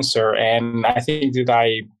answer, and I think that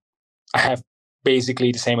I have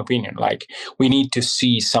basically the same opinion. Like, we need to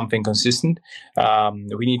see something consistent.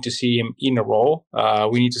 We need to see him in a role.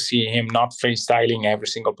 We need to see him not freestyling every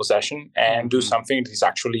single possession and do something that is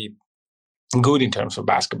actually good in terms of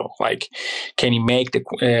basketball. Like, can he make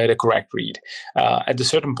the correct read? At a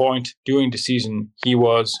certain point during the season, he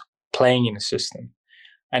was playing in a system,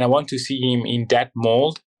 and I want to see him in that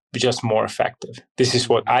mold, but just more effective. This is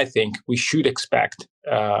what I think we should expect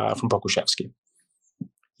from Pokusevski.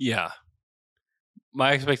 Yeah.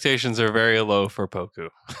 My expectations are very low for Poku.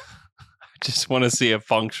 I just want to see a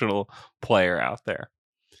functional player out there.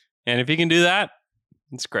 And if he can do that,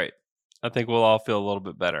 it's great. I think we'll all feel a little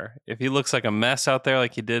bit better. If he looks like a mess out there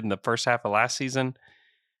like he did in the first half of last season,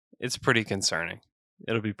 it's pretty concerning.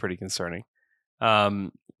 It'll be pretty concerning.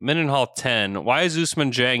 Mendenhall 10. Why is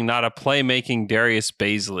Ousmane Dieng not a playmaking Darius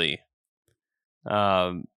Bazley?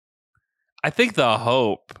 I think the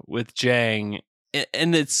hope with Dieng,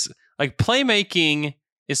 and it's like, playmaking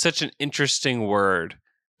is such an interesting word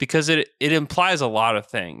because it implies a lot of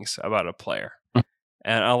things about a player.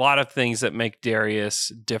 And a lot of things that make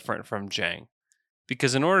Darius different from Dieng.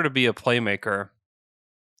 Because in order to be a playmaker,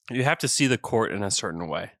 you have to see the court in a certain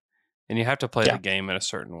way. And you have to play the game in a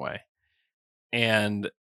certain way. And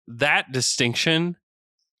that distinction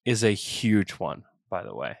is a huge one, by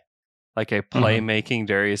the way. Like, a playmaking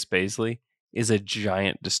Darius Bazley is a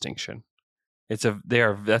giant distinction.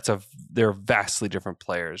 They're vastly different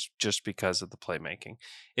players just because of the playmaking.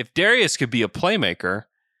 If Darius could be a playmaker,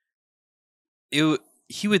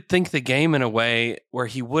 he would think the game in a way where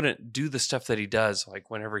he wouldn't do the stuff that he does, like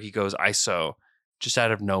whenever he goes ISO, just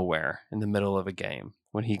out of nowhere in the middle of a game,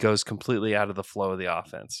 when he goes completely out of the flow of the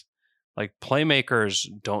offense. Like, playmakers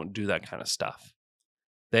don't do that kind of stuff.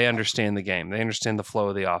 They understand the game. They understand the flow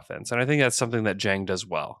of the offense. And I think that's something that Dieng does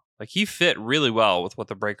well. Like, he fit really well with what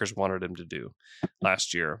the Breakers wanted him to do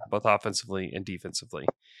last year, both offensively and defensively,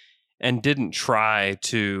 and didn't try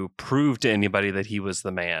to prove to anybody that he was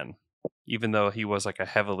the man, even though he was like a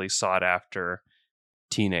heavily sought after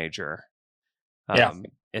teenager in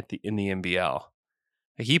the NBL.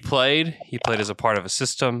 He played as a part of a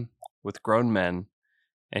system with grown men,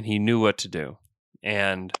 and he knew what to do.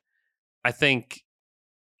 And I think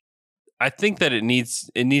that it needs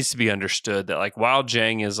to be understood that, like, while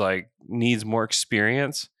Dieng is needs more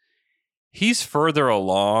experience, he's further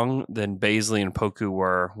along than Bazley and Poku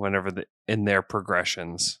were in their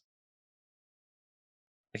progressions.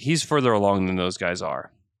 He's further along than those guys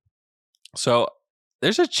are. So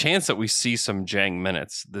there's a chance that we see some Dieng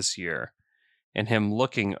minutes this year and him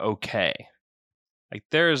looking okay. Like,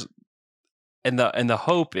 and the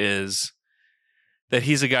hope is that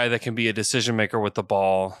he's a guy that can be a decision maker with the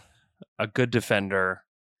ball, a good defender,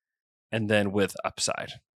 and then with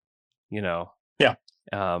upside, where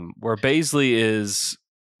Bazley is,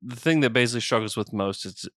 the thing that Bazley struggles with most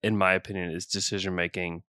is, in my opinion, is decision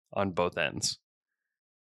making on both ends,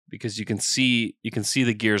 because you can see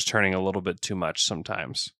the gears turning a little bit too much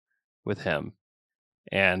sometimes with him,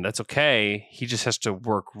 and that's okay. He just has to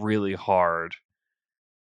work really hard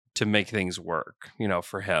to make things work,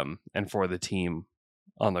 for him and for the team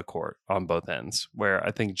on the court on both ends, where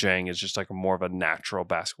I think Dieng is just like more of a natural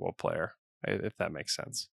basketball player, if that makes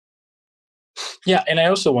sense. Yeah, and I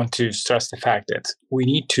also want to stress the fact that we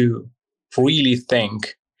need to really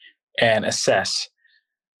think and assess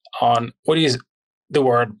on what is the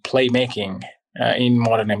word playmaking in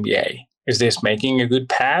modern NBA. Is this making a good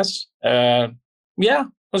pass? Yeah,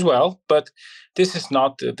 as well, but this is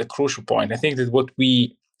not the crucial point. I think that what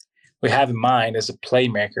we have in mind as a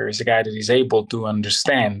playmaker is a guy that is able to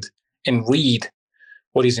understand and read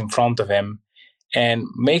what is in front of him. And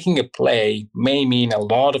making a play may mean a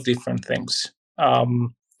lot of different things.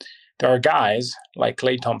 There are guys like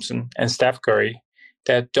Klay Thompson and Steph Curry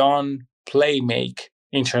that don't play make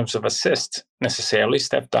in terms of assists necessarily.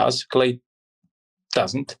 Steph does, Klay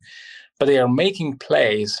doesn't. But they are making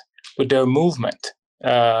plays with their movement,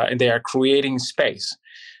 and they are creating space.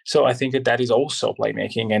 So I think that is also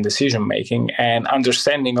playmaking and decision-making and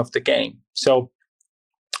understanding of the game. So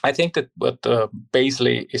I think that what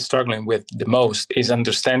Bazley is struggling with the most is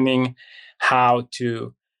understanding how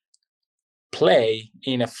to play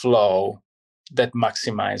in a flow that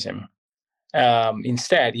maximizes him.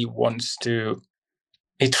 Instead, he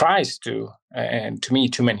tries to, and to me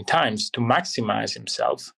too many times, to maximize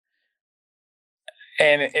himself.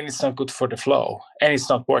 And it's not good for the flow, and it's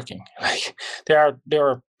not working. Like, there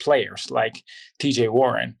are players like TJ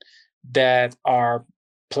Warren that are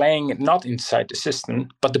playing not inside the system,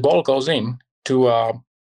 but the ball goes in to a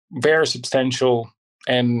very substantial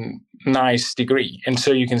and nice degree. And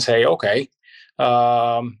so you can say, okay,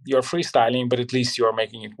 you're freestyling, but at least you're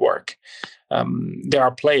making it work. There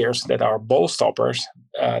are players that are ball stoppers.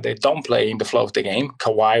 They don't play in the flow of the game.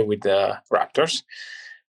 Kawhi with the Raptors.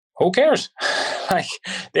 Who cares? Like,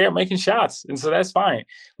 they're making shots. And so that's fine.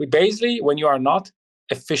 With Bazley, when you are not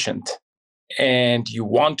efficient and you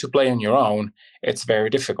want to play on your own, it's very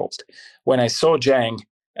difficult. When I saw Jang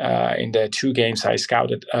in the 2 games I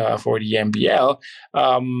scouted for the NBL,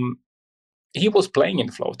 he was playing in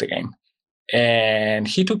the flow of the game. And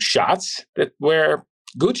he took shots that were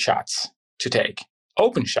good shots to take,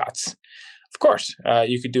 open shots. Of course,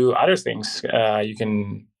 you could do other things. You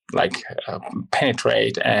can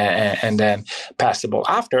penetrate and then pass the ball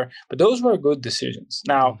after. But those were good decisions.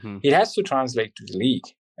 Now, it has to translate to the league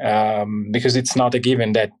because it's not a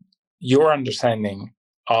given that your understanding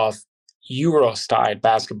of Euro-style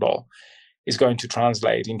basketball is going to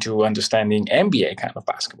translate into understanding NBA kind of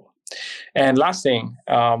basketball. And last thing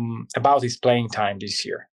about his playing time this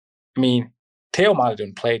year. I mean, Theo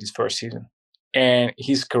Maledon played his first season, and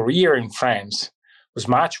his career in France was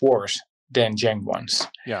much worse than Jang one's.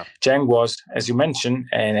 Yeah. Jang was, as you mentioned,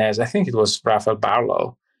 and as I think it was Rafael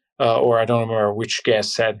Barlow, or I don't remember which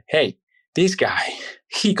guest said, hey, this guy,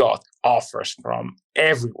 he got offers from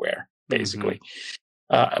everywhere, basically.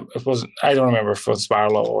 It was, I don't remember if it was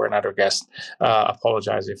Barlow or another guest.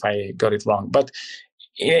 Apologize if I got it wrong. But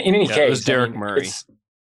in any case, it was Derek Murray.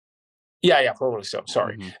 Yeah, probably so.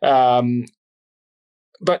 Sorry.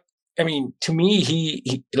 But I mean, to me,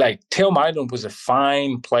 he like Theo Maledon was a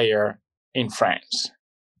fine player in France.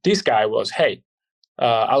 This guy was, hey,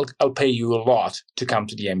 I'll pay you a lot to come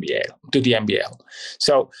to the NBL.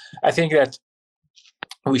 So I think that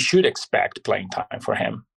we should expect playing time for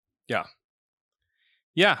him.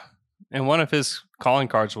 Yeah. And one of his calling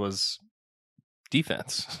cards was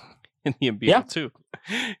defense in the NBL too.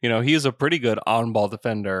 You know, he is a pretty good on-ball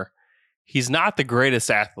defender. He's not the greatest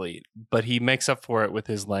athlete, but he makes up for it with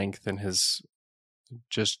his length and his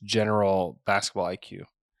just general basketball IQ.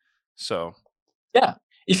 So, yeah,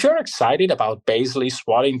 if you're excited about Bazley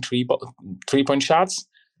swatting three-point shots,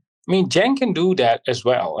 I mean, Jang can do that as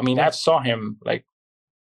well. I mean, I've saw him like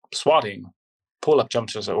swatting pull-up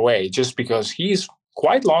jumpers away just because he's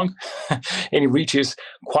quite long and he reaches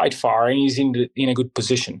quite far and he's in a good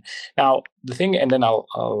position. Now, the thing, and then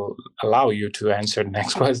I'll allow you to answer the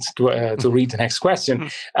next question, to read the next question.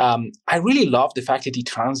 I really love the fact that he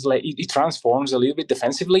transforms a little bit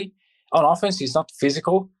defensively. On offense, he's not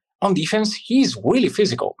physical. On defense, he's really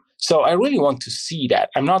physical. So I really want to see that.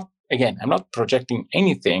 I'm not projecting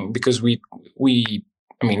anything because we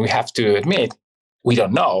have to admit, we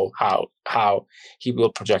don't know how he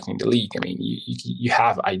will project in the league. I mean, you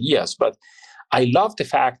have ideas, but I love the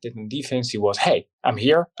fact that in defense he was, hey, I'm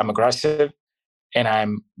here, I'm aggressive, and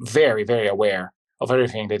I'm very, very aware of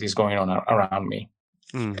everything that is going on around me.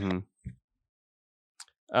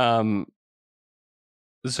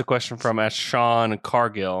 This is a question from Sean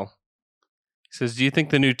Cargill. He says, do you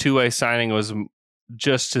think the new two-way signing was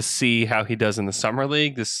just to see how he does in the summer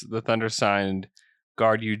league? The Thunder signed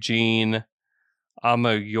guard Eugene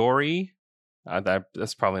Amayori.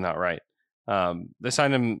 That's probably not right. They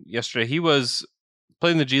signed him yesterday. He was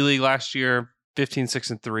playing the G League last year,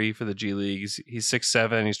 15-6-3 for the G League. He's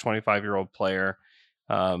 6'7". He's a 25-year-old player.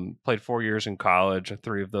 Played 4 years in college.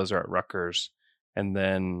 3 of those are at Rutgers. And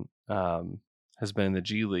then has been in the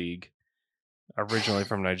G League, originally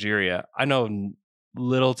from Nigeria. I know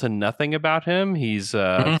little to nothing about him. He's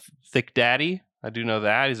thick daddy. I do know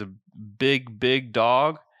that. He's a big, big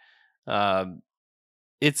dog.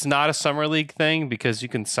 It's not a summer league thing because you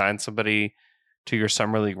can sign somebody to your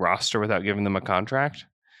summer league roster without giving them a contract.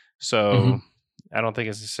 So I don't think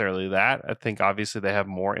it's necessarily that. I think obviously they have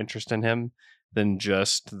more interest in him than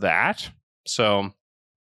just that. So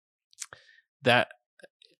that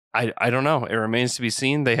I don't know. It remains to be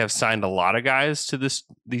seen. They have signed a lot of guys to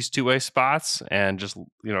these two-way spots and just,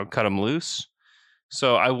 cut them loose.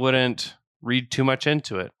 So I wouldn't read too much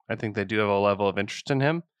into it. I think they do have a level of interest in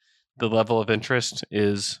him. The level of interest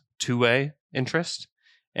is two-way interest,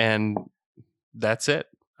 and that's it.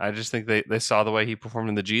 I just think they saw the way he performed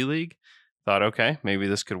in the G League, thought, okay, maybe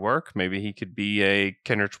this could work. Maybe he could be a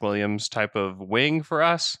Kenrich Williams type of wing for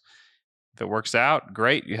us. If it works out,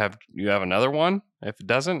 great. You have another one. If it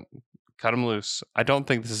doesn't, cut him loose. I don't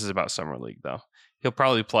think this is about Summer League, though. He'll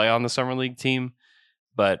probably play on the Summer League team,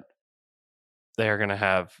 but they're going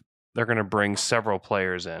to bring several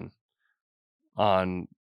players in on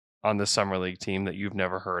the Summer League team that you've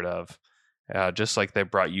never heard of. just like they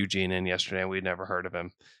brought Eugene in yesterday and we'd never heard of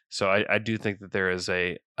him. So I do think that there is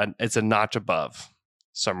it's a notch above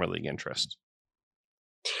Summer League interest.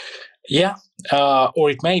 Yeah, or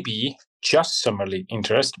it may be just Summer League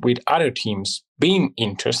interest with other teams being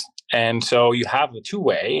interest. And so you have the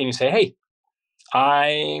two-way and you say, hey,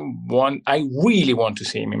 I really want to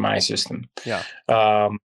see him in my system. Yeah.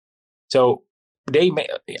 So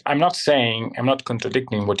I'm not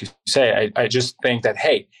contradicting what you say. I just think that,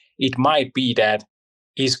 hey, it might be that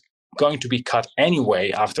he's going to be cut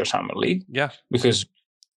anyway after Summer League. Yeah. Because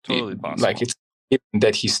totally possible. Like it's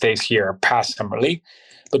that he stays here past Summer League.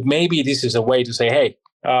 But maybe this is a way to say, hey,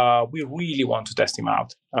 we really want to test him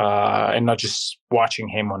out and not just watching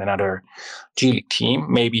him on another G League team.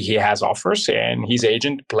 Maybe he has offers and his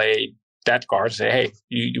agent played that card, say, hey,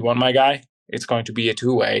 you want my guy? It's going to be a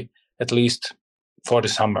two-way, at least for the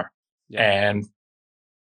summer. Yeah. And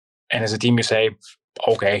as a team, you say,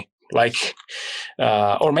 okay,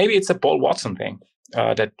 or maybe it's a Paul Watson thing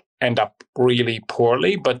that end up really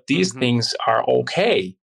poorly, but these things are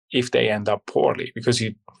okay if they end up poorly because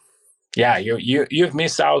you've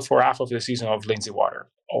missed out for half of the season of Lindsey Water.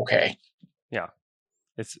 Okay. Yeah.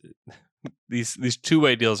 It's these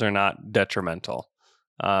two-way deals are not detrimental.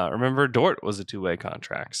 Remember, Dort was a two-way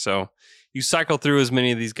contract. So you cycle through as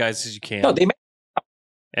many of these guys as you can. No,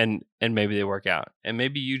 and maybe they work out. And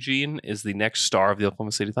maybe Eugene is the next star of the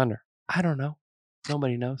Oklahoma City Thunder. I don't know.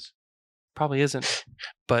 Nobody knows. Probably isn't.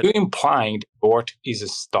 But you implying Dort is a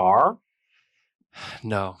star?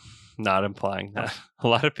 No, not implying that. A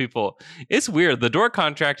lot of people, it's weird. The Dort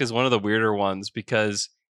contract is one of the weirder ones because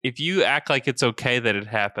if you act like it's okay that it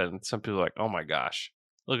happened, some people are like, oh my gosh,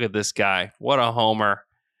 look at this guy. What a homer.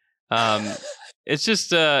 It's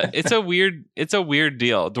just it's a weird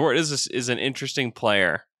deal. Dort is an interesting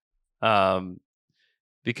player.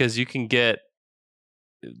 Because you can get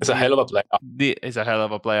it's a hell of a player. It's a hell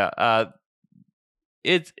of a player. I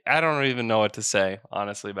don't even know what to say,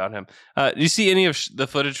 honestly, about him. Do you see any of the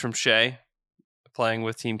footage from Shea playing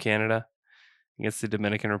with Team Canada against the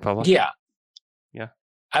Dominican Republic? Yeah. Yeah.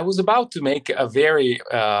 I was about to make a very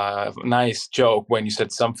nice joke when you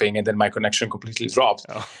said something and then my connection completely dropped.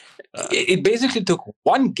 Oh. It basically took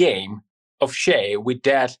one game of Shea with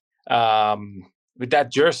that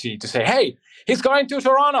jersey to say, hey, he's going to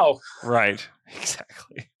Toronto. Right.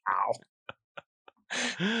 Exactly. Wow.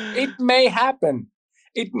 It may happen.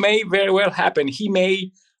 It may very well happen. He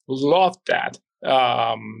may love that.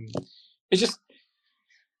 It's just,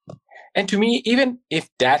 and to me, even if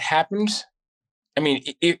that happens, I mean,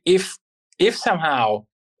 if somehow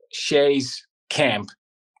Shea's camp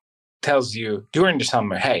tells you during the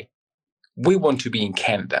summer, hey, we want to be in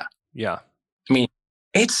Canada. Yeah. I mean,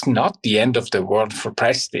 it's not the end of the world for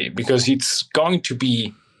Presti because it's going to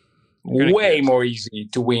be way more easy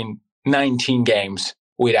to win 19 games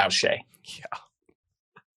without Shea.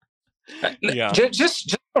 Yeah.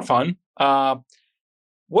 Just for fun,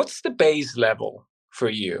 what's the base level for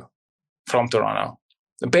you from Toronto?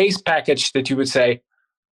 The base package that you would say,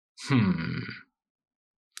 I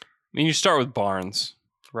mean, you start with Barnes,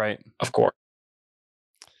 right? Of course.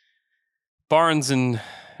 Barnes and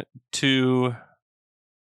two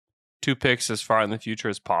picks as far in the future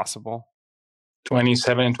as possible.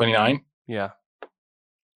 27 and 29? Yeah.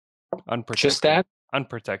 Unprotected. Just that?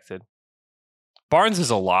 Unprotected. Barnes is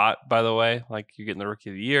a lot, by the way. Like, you're getting the Rookie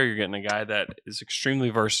of the Year. You're getting a guy that is extremely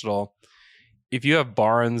versatile. If you have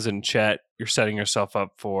Barnes and Chet, you're setting yourself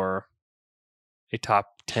up for a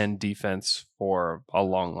top 10 defense for a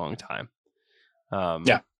long, long time.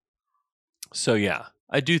 Yeah. So, yeah,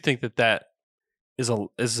 I do think that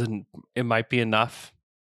it might be enough,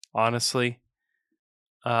 honestly.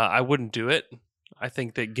 I wouldn't do it. I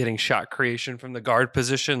think that getting shot creation from the guard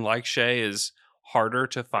position like Shea is harder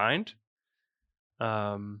to find.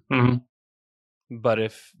 But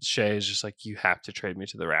if Shea is just like, you have to trade me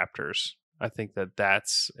to the Raptors, I think that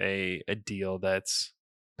that's a deal that's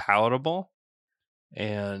palatable.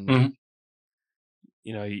 And,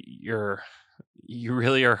 you know, you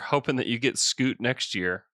really are hoping that you get Scoot next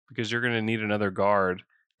year because you're going to need another guard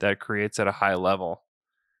that creates at a high level.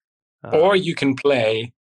 Or you can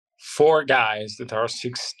play 4 guys that are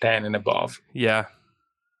 6'10" and above. Yeah.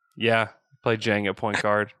 Yeah. Play Jang at point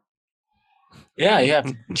guard. Yeah, you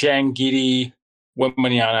have Jang, Giddey,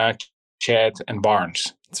 Wembanyama, Chet, and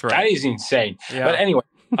Barnes. That's right. That is insane. Yeah. But anyway,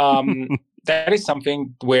 that is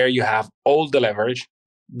something where you have all the leverage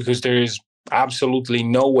because there is absolutely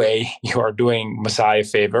no way you are doing Masai a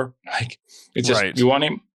favor. Like, it's just, you want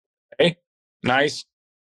him? Okay, nice.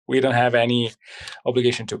 We don't have any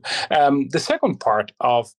obligation to. The second part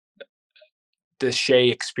of the Shea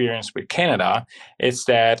experience with Canada is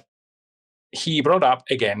that he brought up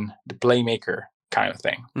again the playmaker kind of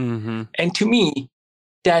thing. Mm-hmm. And to me,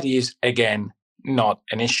 that is, again, not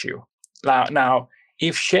an issue. Now,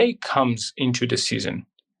 if Shea comes into the season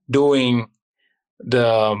doing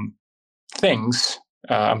the things,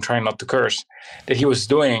 I'm trying not to curse, that he was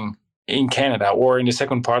doing in Canada or in the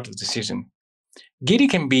second part of the season, Giddey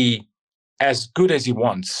can be as good as he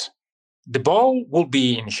wants. The ball will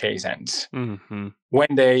be in Shea's hands. Mm-hmm.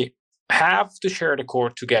 When they have to share the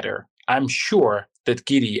court together, I'm sure that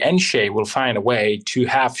Giddey and Shea will find a way to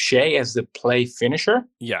have Shea as the play finisher.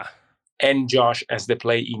 Yeah. And Josh as the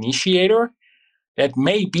play initiator. That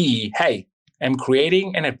may be, hey, I'm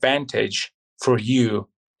creating an advantage for you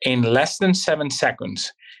in less than 7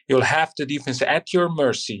 seconds. You'll have the defense at your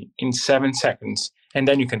mercy in 7 seconds, and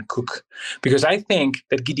then you can cook. Because I think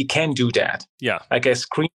that Giddey can do that. Yeah. Like a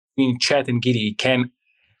screen between Chet and Giddey can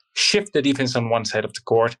shift the defense on one side of the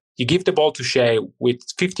court. You give the ball to Shea with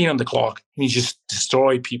 15 on the clock, and you just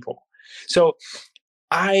destroy people. So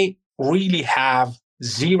I really have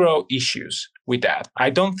zero issues with that. I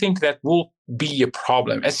don't think that will be a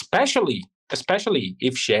problem, especially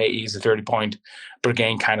if Shea is a 30-point per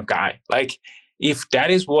game kind of guy. Like, if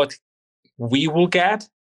that is what we will get,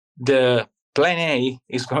 the plan A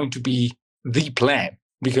is going to be the plan.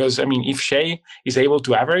 Because, I mean, if Shea is able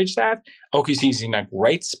to average that, OKC is in a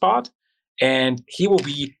great spot, and he will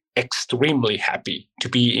be extremely happy to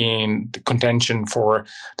be in the contention for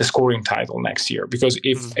the scoring title next year. Because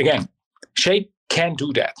if, again, Shea can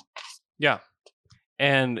do that. Yeah.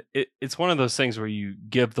 And it's one of those things where you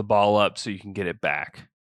give the ball up so you can get it back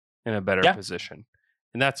in a better position.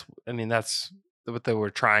 And that's what they were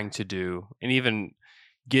trying to do. And even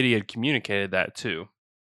Giddey had communicated that too.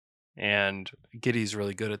 And Giddey's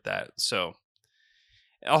really good at that. So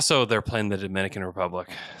also they're playing the Dominican Republic.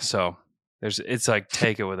 So it's like,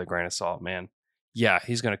 take it with a grain of salt, man. Yeah,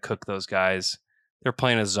 he's going to cook those guys. They're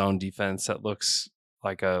playing a zone defense that looks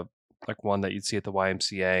like one that you'd see at the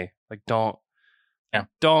YMCA. Like, don't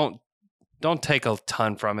take a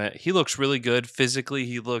ton from it. He looks really good physically.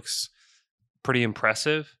 He looks pretty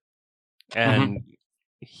impressive, and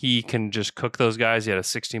he can just cook those guys. He had a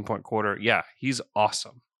 16-point quarter. Yeah, he's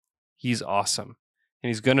awesome. He's awesome, and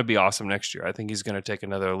he's going to be awesome next year. I think he's going to take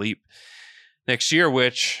another leap next year,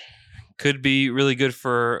 which could be really good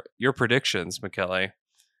for your predictions, Michele.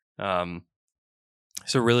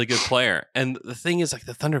 He's a really good player, and the thing is, like,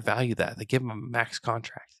 the Thunder value that. They give him a max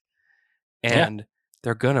contract, and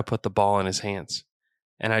they're going to put the ball in his hands.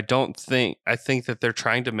 And I think that they're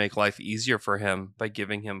trying to make life easier for him by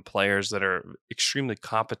giving him players that are extremely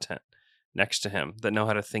competent next to him, that know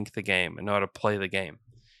how to think the game and know how to play the game.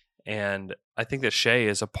 And I think that Shea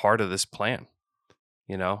is a part of this plan.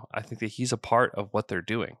 You know, I think that he's a part of what they're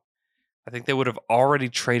doing. I think they would have already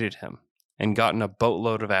traded him and gotten a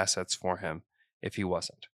boatload of assets for him if he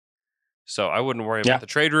wasn't. So I wouldn't worry about the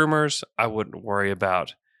trade rumors. I wouldn't worry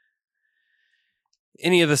about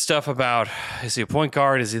any of the stuff about, is he a point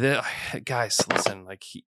guard? Is he this? Guys, listen, like,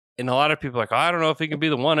 and a lot of people are like, I don't know if he can be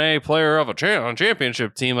the 1A player of a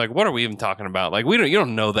championship team. Like, what are we even talking about? Like, you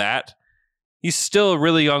don't know that. He's still a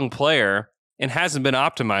really young player and hasn't been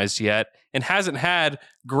optimized yet and hasn't had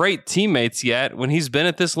great teammates yet when he's been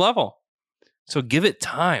at this level. So give it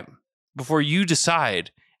time before you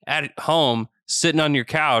decide at home, sitting on your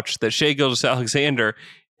couch, that Shai Gilgeous-Alexander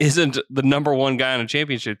isn't the number one guy on a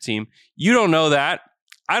championship team. You don't know that.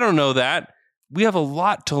 I don't know that. We have a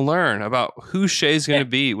lot to learn about who Shai's going to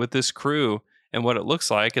be with this crew and what it looks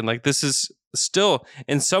like. And like, this is still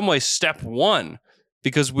in some way step one,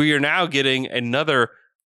 because we are now getting another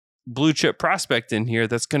blue chip prospect in here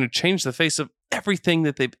that's going to change the face of everything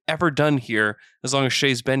that they've ever done here as long as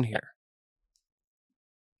Shai's been here.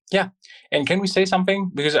 Yeah. And can we say something?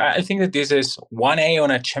 Because I think that this is 1A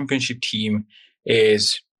on a championship team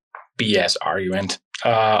is BS argument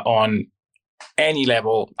on any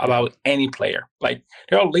level about any player. Like,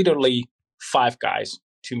 there are literally 5 guys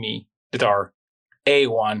to me that are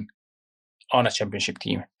A1 on a championship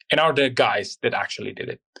team and are the guys that actually did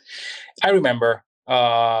it. I remember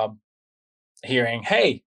hearing,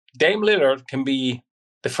 hey, Dame Lillard can be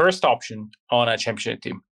the first option on a championship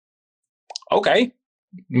team. Okay,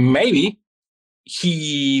 maybe.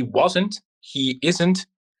 He wasn't. He isn't.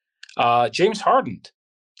 James Harden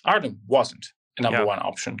wasn't a number one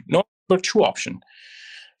option. No number 2 option.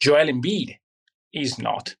 Joel Embiid is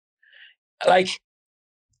not. Like,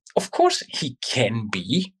 of course he can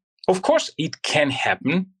be. Of course it can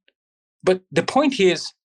happen. But the point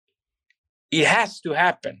is, it has to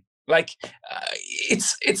happen. Like,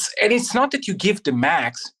 it's not that you give the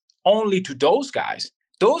max only to those guys.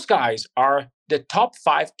 Those guys are the top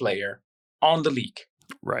 5 player on the league.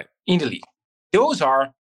 Right. In the league. those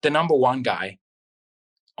are the number one guy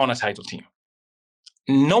on a title team.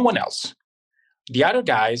 No one else. The other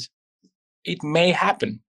guys, it may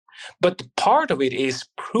happen. But the part of it is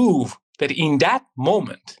prove that in that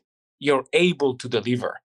moment, you're able to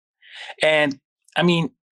deliver. And I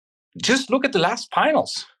mean, just look at the last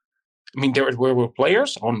finals. I mean, there were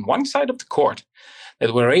players on one side of the court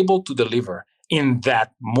that were able to deliver in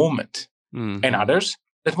that moment, and others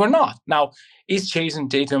that were not. Now, is Jason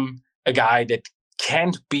Tatum a guy that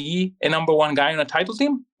can't be a number one guy on a title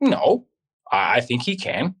team? No, I think he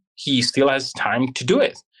can. He still has time to do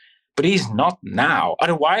it, but he's not now.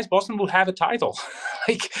 Otherwise, Boston will have a title.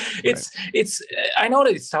 It's. I know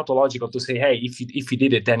that it's tautological to say, hey, if he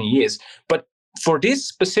did it, then he is. But for this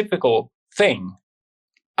specific thing,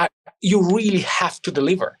 you really have to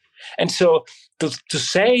deliver. And so to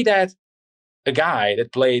say that a guy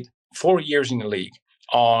that played 4 years in the league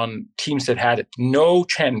on teams that had no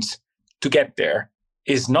chance to get there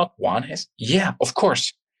is not one. Yeah, of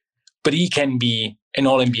course. But he can be an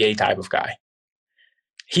all-NBA type of guy.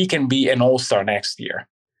 He can be an all-star next year.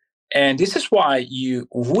 And this is why you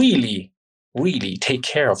really, really take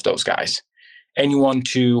care of those guys. And you want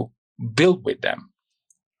to build with them.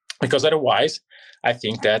 Because otherwise, I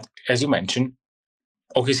think that, as you mentioned,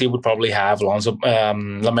 OKC would probably have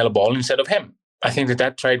LaMelo Ball instead of him. I think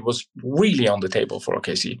that trade was really on the table for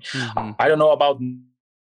OKC. I don't know about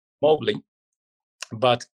Mobley,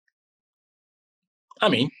 but I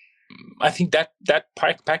mean, I think that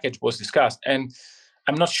package was discussed, and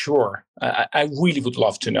I'm not sure. I really would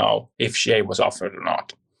love to know if Shea was offered or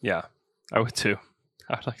not. Yeah, I would too.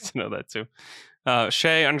 I'd like to know that too.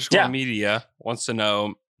 Shea_media wants to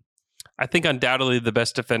know, I think undoubtedly the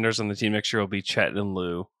best defenders on the team next year will be Chet and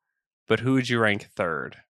Lou, but who would you rank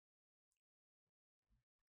third?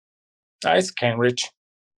 It's Kenrich.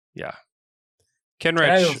 Yeah. Kenrich.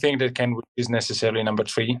 I don't think that Kenrich is necessarily number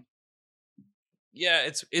 3. Yeah,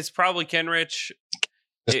 it's probably Kenrich.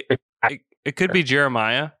 It could be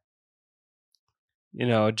Jeremiah.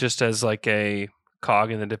 Just as like a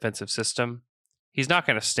cog in the defensive system. He's not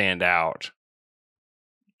going to stand out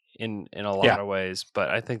in a lot of ways,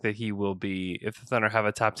 but I think that he will be, if the Thunder have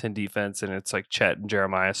a top 10 defense and it's like Chet and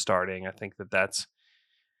Jeremiah starting, I think that that's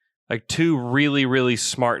like 2 really, really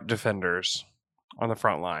smart defenders on the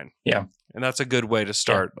front line. Yeah. And that's a good way to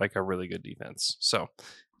start like a really good defense. So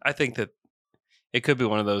I think that it could be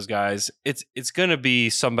one of those guys. It's going to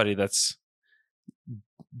be somebody that's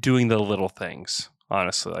doing the little things,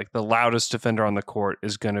 honestly. Like the loudest defender on the court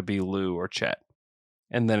is going to be Lou or Chet.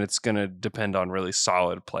 And then it's going to depend on really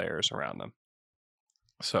solid players around them.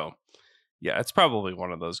 So, yeah, it's probably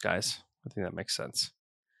one of those guys. I think that makes sense.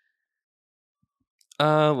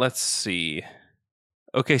 Let's see.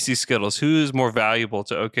 OKC Skittles. Who is more valuable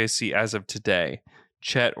to OKC as of today?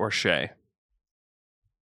 Chet or Shea?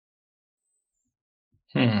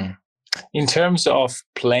 In terms of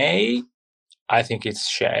play, I think it's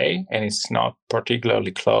Shea, and it's not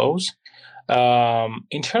particularly close.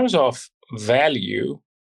 In terms of value,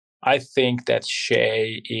 I think that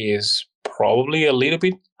Shea is probably a little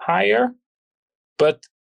bit higher, but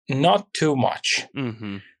not too much.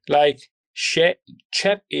 Like Chet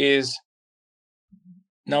is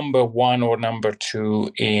number 1 or number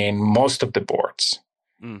 2 in most of the boards,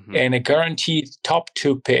 and a guaranteed top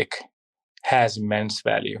 2 pick has immense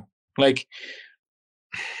value. Like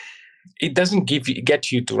it doesn't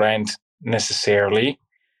get you Durant necessarily.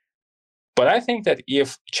 But I think that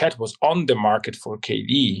if Chet was on the market for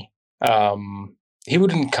KD, he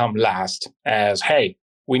wouldn't come last as, hey,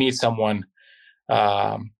 we need someone.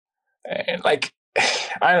 Like,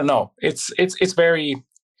 I don't know. It's very.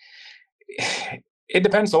 It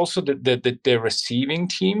depends also the receiving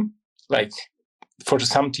team. Like for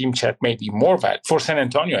some team, Chet may be more valuable. For San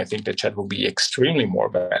Antonio, I think that Chet will be extremely more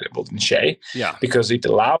valuable than Shea. Yeah, because it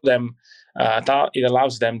allows them. It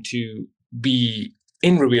allows them to be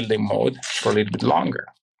in rebuilding mode for a little bit longer.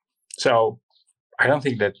 So I don't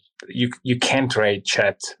think that you can trade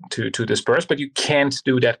Chet to the Spurs, but you can't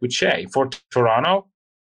do that with Shea. For Toronto,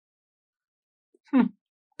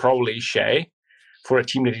 probably Shea. For a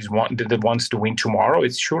team that wants to win tomorrow,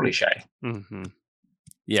 it's surely Shea.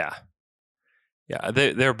 Yeah.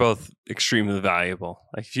 They're both extremely valuable.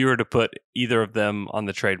 Like if you were to put either of them on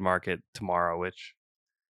the trade market tomorrow, which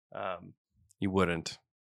you wouldn't,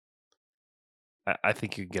 I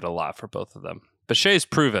think you can get a lot for both of them. But Shea's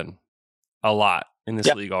proven a lot in this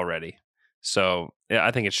league already. So yeah,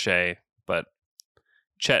 I think it's Shea, but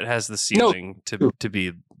Chet has the ceiling to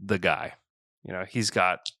be the guy. He's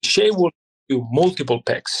got... Shea will do multiple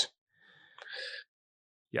picks.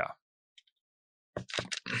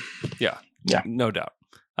 Yeah, no doubt.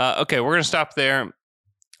 Okay, we're going to stop there.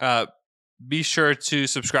 Be sure to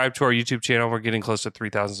subscribe to our YouTube channel. We're getting close to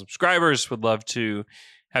 3,000 subscribers. Would love to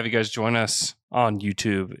have you guys join us on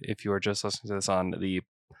YouTube if you are just listening to this on the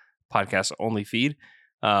podcast only feed.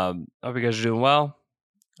 Hope you guys are doing well.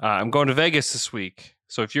 I'm going to Vegas this week.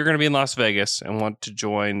 So if you're going to be in Las Vegas and want to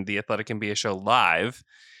join the Athletic NBA show live,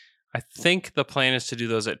 I think the plan is to do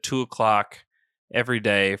those at 2 o'clock every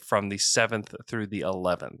day from the 7th through the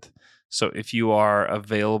 11th. So if you are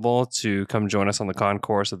available to come join us on the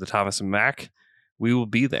concourse of the Thomas and Mack, we will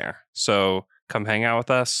be there. So come hang out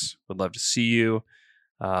with us. Would love to see you.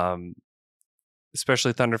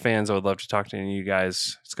 Especially Thunder fans. I would love to talk to any of you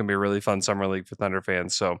guys. It's going to be a really fun summer league for Thunder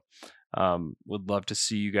fans. So would love to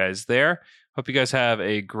see you guys there. Hope you guys have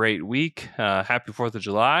a great week. Happy 4th of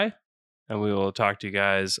July. And we will talk to you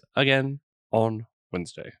guys again on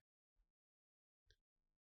Wednesday.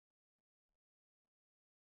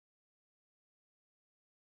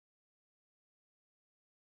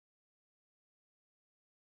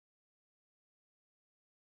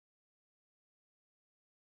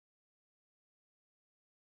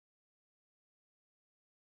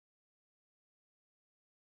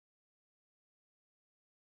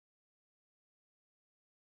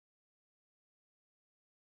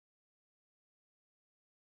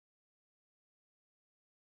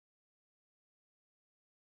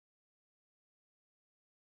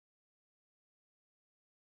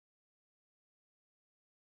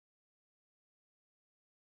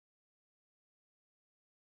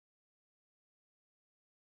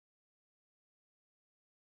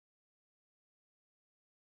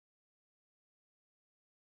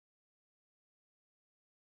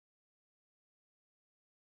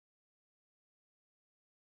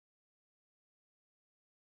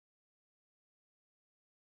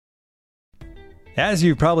 As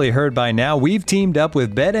you've probably heard by now, we've teamed up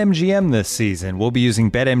with BetMGM this season. We'll be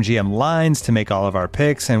using BetMGM lines to make all of our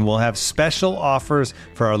picks, and we'll have special offers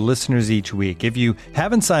for our listeners each week. If you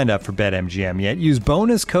haven't signed up for BetMGM yet, use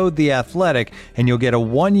bonus code The Athletic, and you'll get a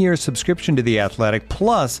 1-year subscription to The Athletic,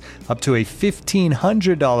 plus up to a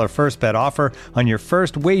 $1,500 first bet offer on your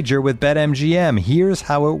first wager with BetMGM. Here's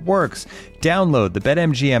how it works. Download the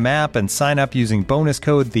BetMGM app and sign up using bonus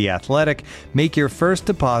code The Athletic. Make your first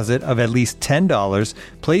deposit of at least $10.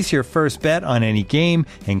 Place your first bet on any game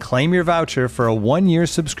and claim your voucher for a 1-year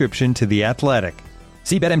subscription to The Athletic.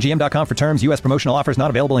 See BetMGM.com for terms. U.S. promotional offers not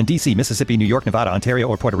available in D.C., Mississippi, New York, Nevada, Ontario,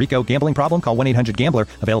 or Puerto Rico. Gambling problem? Call 1-800-GAMBLER.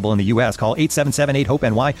 Available in the U.S. Call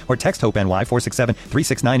 877-8-HOPE-NY or text HOPE-NY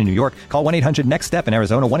 467-369 in New York. Call 1-800-NEXT-STEP in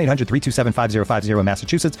Arizona. 1-800-327-5050 in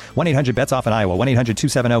Massachusetts. 1-800-BETS-OFF in Iowa.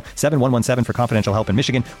 1-800-270-7117 for confidential help in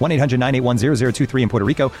Michigan. 1-800-981-0023 in Puerto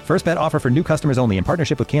Rico. First bet offer for new customers only in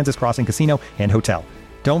partnership with Kansas Crossing Casino and Hotel.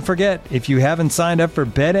 Don't forget, if you haven't signed up for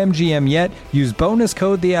BetMGM yet, use bonus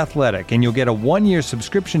code The Athletic, and you'll get a 1-year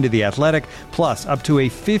subscription to The Athletic, plus up to a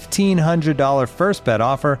 $1,500 first bet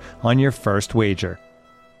offer on your first wager.